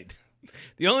anyone. Right.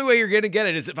 The only way you're going to get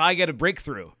it is if I get a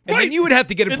breakthrough. And Right. then you would have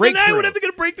to get a And breakthrough. then I would have to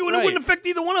get a breakthrough, and Right. it wouldn't affect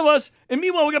either one of us. And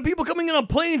meanwhile, we got people coming in on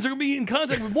planes. They're going to be in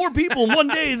contact with more people in one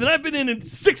day than I've been in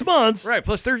 6 months. Right.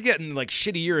 Plus, they're getting like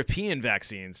shitty European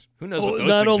vaccines. Who knows Well, what those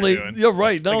not things only are doing? you're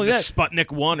right, not Like only the that,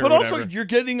 Sputnik 1 or but whatever. also you're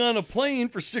getting on a plane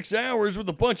for 6 hours with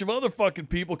a bunch of other fucking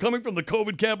people coming from the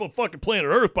COVID capital of fucking planet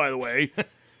Earth, by the way.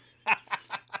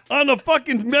 On a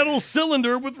fucking metal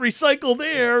cylinder with recycled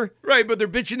air. Right, but they're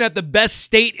bitching at the best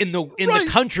state in the Right.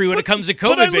 country when it comes to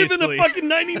COVID, But I live basically. in a fucking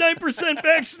 99%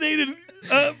 vaccinated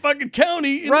fucking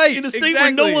county in, Right, in a state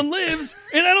where no exactly. one lives,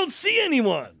 and I don't see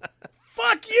anyone.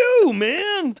 Fuck you,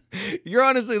 man. You're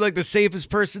honestly like the safest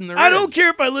person there is. I don't care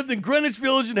if I lived in Greenwich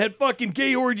Village and had fucking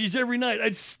gay orgies every night.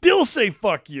 I'd still say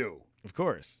fuck you. Of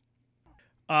course.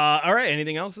 All right,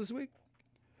 anything else this week?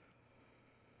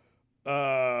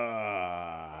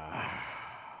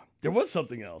 There was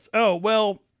something else. Oh,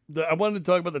 well, I wanted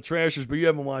to talk about the Trashers, but you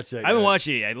haven't watched that I haven't yet. watched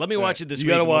it yet. Let me watch it this You week.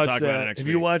 gotta and we'll watch talk that. about it next Have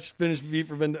week. you watched finished V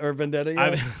for Vendetta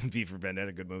yet? V for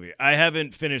Vendetta, good movie. I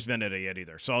haven't finished Vendetta yet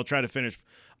either, so I'll try to finish.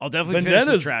 I'll definitely finish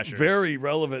Vendetta's the Trashers. very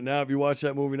relevant now. If you watch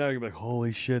that movie now, you're like,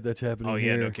 holy shit, that's happening Oh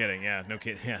yeah, here. no kidding. Yeah, no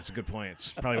kidding. Yeah, it's a good point.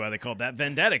 It's probably why they called that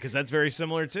Vendetta, because that's very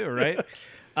similar too, right?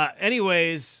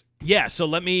 Anyways, yeah. So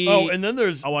let me. Oh, and then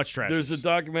I'll watch Trashers. there's a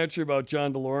documentary about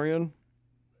John DeLorean.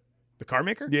 The car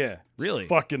maker. Yeah, Really? it's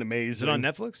fucking amazing. Is it on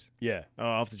Netflix? Yeah, Oh,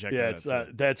 I'll have to check yeah, that it's out.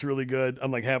 too. that's really good.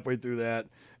 I'm like halfway through that,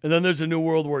 and then there's a new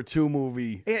World War II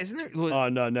movie Yeah, isn't there?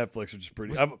 on Netflix, which is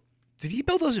pretty. Did he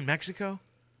build those in Mexico?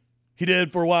 He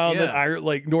did for a while, and Yeah. then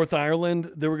like North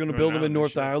Ireland, they were going to build them in Ireland,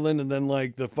 North sure. Ireland, and then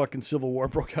like the fucking Civil War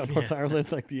broke out in North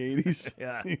Ireland, like the 80s.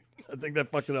 Yeah. I think that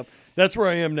fucked it up. That's where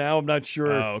I am now. I'm not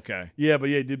sure. Oh, okay. Yeah, but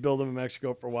yeah, he did build them in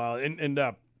Mexico for a while, and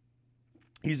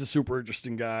he's a super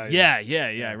interesting guy. Yeah.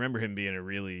 I remember him being a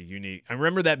really unique. I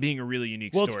remember that being a really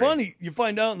unique Well, story. it's funny. You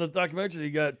find out in the documentary that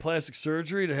he got plastic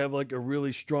surgery to have like a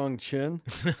really strong chin.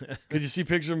 Because you see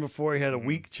pictures of him before he had a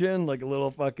weak chin, like a little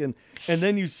fucking, and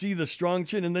then you see the strong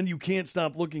chin, and then you can't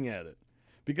stop looking at it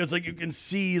because like you can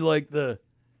see like the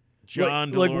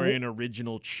John like, DeLorean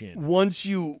original chin. once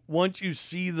you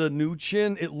see the new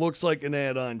chin, it looks like an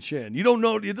add-on chin. You don't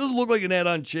know it doesn't look like an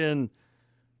add-on chin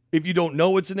if you don't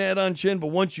know it's an add-on chin, but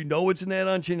once you know it's an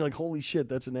add-on chin, you're like, holy shit,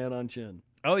 that's an add-on chin.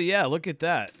 Oh yeah, look at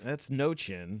that. That's no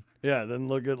chin. Yeah, then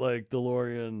look at like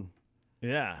DeLorean.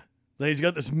 Yeah. Then he's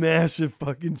got this massive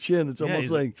fucking chin. It's Yeah, almost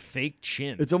he's like fake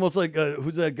chin. it's almost like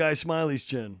who's that guy Smiley's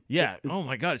chin? Yeah. It's- Oh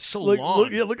my god, it's so Look, long.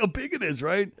 look how big it is,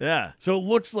 right? Yeah. So it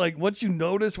looks like once you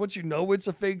know it's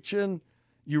a fake chin,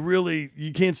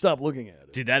 you can't stop looking at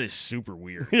it. Dude, that is super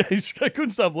weird. Yeah, I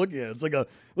couldn't stop looking at it. It's like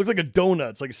looks like a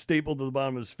donut. It's like a staple to the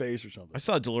bottom of his face or something. I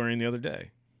saw a DeLorean the other day.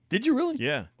 Did you really?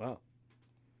 Yeah. Wow.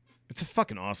 It's a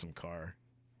fucking awesome car.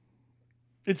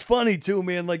 It's funny too,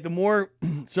 man. Like the more,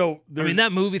 so I there's, mean,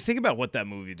 that movie, think about what that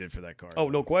movie did for that car. Oh,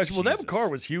 no question. Well, that Jesus. car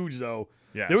was huge though.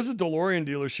 Yeah. There was a DeLorean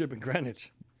dealership in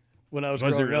Greenwich when I was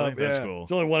Was there growing really? up. That's yeah, cool. it's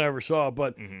the only one I ever saw.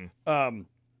 But Mhm.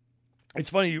 it's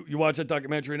funny you watch that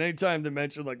documentary, and anytime they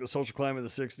mention like the social climate of the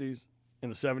 '60s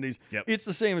and the '70s, Yep. it's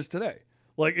the same as today.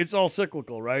 Like it's all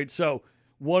cyclical, right? So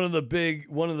the reason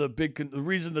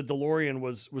the DeLorean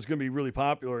was going to be really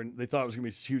popular and they thought it was going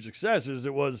to be a huge success is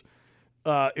it was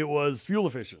fuel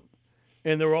efficient.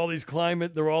 And there were all these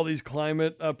climate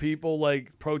people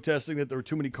like protesting that there were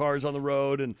too many cars on the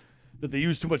road and that they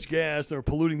used too much gas. They were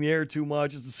polluting the air too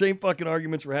much. It's the same fucking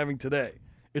arguments we're having today.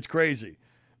 It's crazy.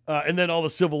 And then all the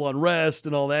civil unrest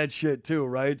and all that shit too,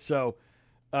 right? So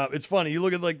it's funny. You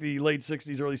look at like the late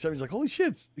 60s, early 70s, like, holy shit,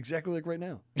 it's exactly like right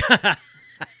now.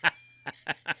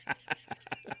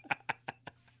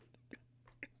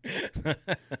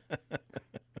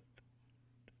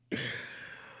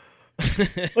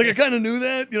 Like I kind of knew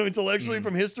that, intellectually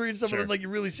from history and stuff, Sure. and then like you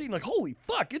really see, like, holy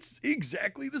fuck, it's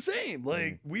exactly the same.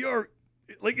 Like we are,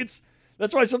 like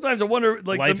that's why sometimes I wonder,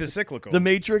 like Life is cyclical. the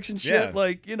Matrix and shit, Yeah.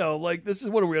 like like this is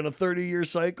what are we on a 30-year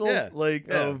cycle, Yeah. like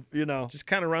Yeah. of Just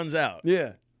kind of runs out.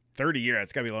 yeah. 30 years.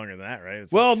 It's got to be longer than that, right?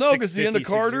 It's Well, like no, because the end of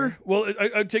 650, Carter. 6 Well,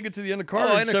 I'd take it to the end of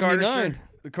Carter in end of Carter, 79. sure.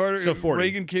 The Carter, So 40.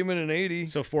 Reagan came in 80.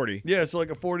 years. So 40. Yeah, so like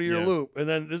a 40-year Yeah. loop. And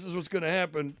then this is what's going to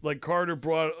happen. Like Carter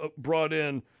brought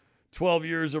in 12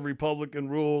 years of Republican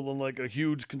rule and like a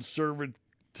huge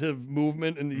conservative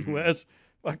movement in the Mm-hmm. U.S.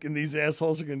 Fucking these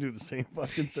assholes are going to do the same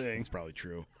fucking thing. It's probably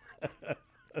true.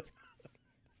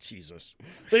 Jesus.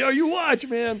 They are. You watch,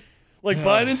 man. Like,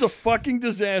 Biden's a fucking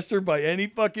disaster by any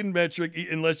fucking metric,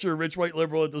 unless you're a rich white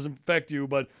liberal, it doesn't affect you.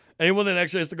 But anyone that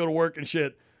actually has to go to work and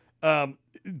shit,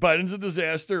 Biden's a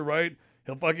disaster, right?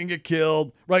 He'll fucking get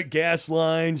killed, right? Gas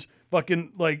lines,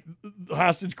 fucking, like,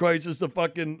 hostage crisis, the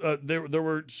fucking, there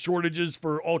were shortages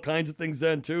for all kinds of things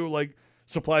then, too, like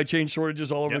supply chain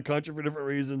shortages all over the country for different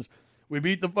reasons. We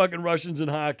beat the fucking Russians in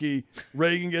hockey.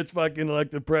 Reagan gets fucking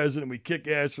elected president. We kick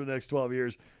ass for the next 12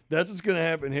 years. That's what's going to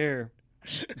happen here.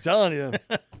 I'm telling you.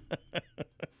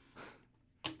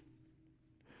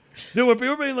 Dude, when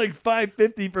people are paying like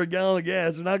 $5.50 for a gallon of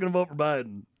gas, they're not going to vote for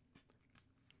Biden.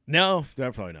 No,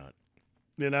 they're probably not.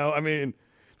 You know, I mean,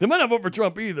 they might not vote for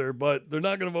Trump either, but they're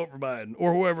not going to vote for Biden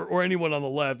or whoever or anyone on the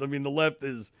left. I mean, the left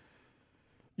is,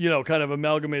 you know, kind of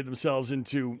amalgamated themselves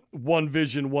into one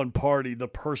vision, one party. The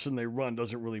person they run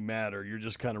doesn't really matter. You're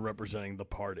just kind of representing the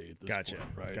party at this point,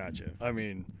 right? Gotcha. I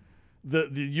mean, the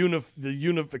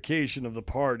unification of the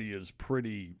party is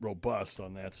pretty robust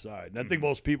on that side. And I think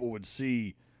most people would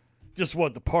see just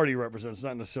what the party represents,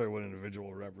 not necessarily what an individual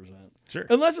will represent. Sure.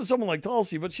 Unless it's someone like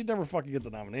Tulsi, but she'd never fucking get the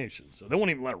nomination. So they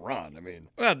won't even let her run. I mean,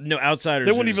 Well, no, outsiders.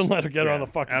 they wouldn't even let her get her on the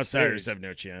fucking Outsiders stage. have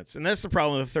no chance. And that's the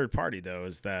problem with the third party, though,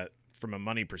 is that from a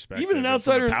money perspective, Even an and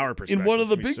outsider from a power perspective, in one of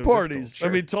the it's gonna be big so parties. difficult. Sure.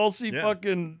 I mean, Tulsi Yeah.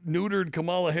 fucking neutered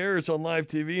Kamala Harris on live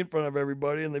TV in front of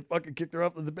everybody, and they fucking kicked her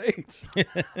off the debates.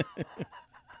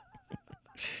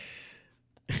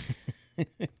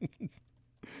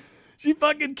 She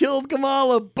fucking killed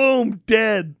Kamala. Boom,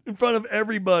 dead in front of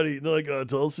everybody. They're like,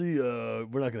 Tulsi, we're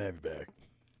not going to have you back.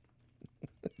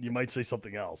 You might say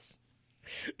something else.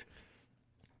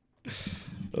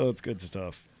 Oh, it's good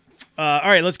stuff. All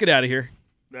right, let's get out of here.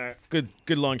 Nah. Good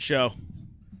long show.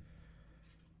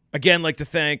 Again, like to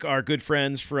thank our good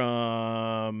friends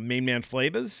from Main Man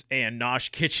Flavas and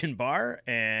Nosh Kitchen Bar.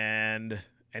 And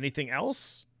anything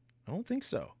else? I don't think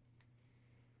so.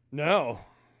 No.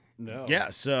 Yeah,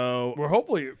 so We're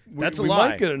hopefully, That's a we lie.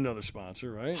 might get another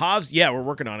sponsor, right? Hobbs, yeah, we're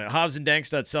working on it.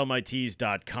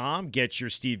 HobbsandDanks.sellmytees.com. Get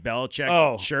your Steve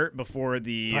Belichick shirt before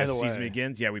the By the season way,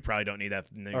 begins. Yeah, we probably don't need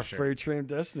that new Our shirt. Freight Train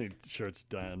Destiny shirt's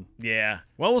done. Yeah.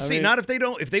 Well, we'll see. mean, Not if they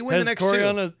don't. If they win the next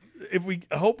two.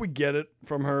 I hope we get it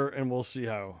from her, and we'll see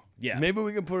how. Yeah. Maybe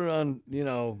we can put it on,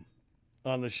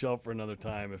 on the shelf for another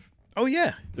time. If Oh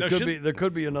yeah. there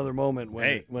could be another moment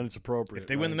when when it's appropriate. If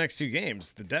they win the right? next two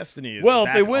games, the Destiny is Well, if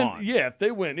back they win, on. if they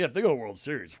go to World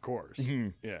Series, of course. Mm-hmm.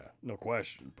 Yeah, no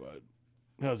question. But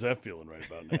how's that feeling right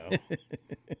about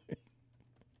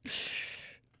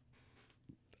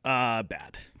now?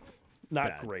 Bad. Not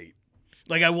Bad. great.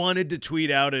 Like I wanted to tweet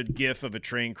out a GIF of a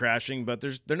train crashing, but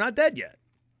they're not dead yet.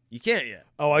 You can't yet.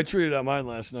 Oh, I tweeted out mine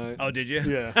last night. Oh, did you?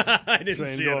 Yeah. I didn't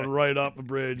Train see going it. right up a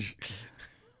bridge.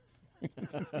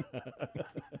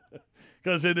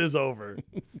 Because it is over.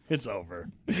 It's over.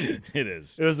 It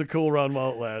is. It was a cool run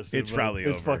while it lasted. It's but probably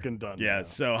it's over. fucking done. Yeah. now.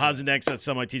 So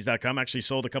HobbsandDanks.sellmytees.com actually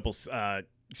sold a couple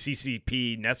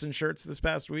CCP Nesson shirts this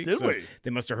past week. Did so we?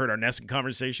 They must have heard our Nesson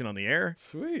conversation on the air.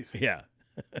 Sweet. Yeah.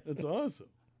 That's awesome.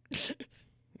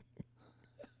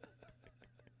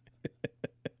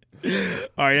 All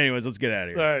right. Anyways, let's get out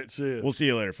of here. All right. See ya. We'll see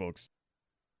you later, folks.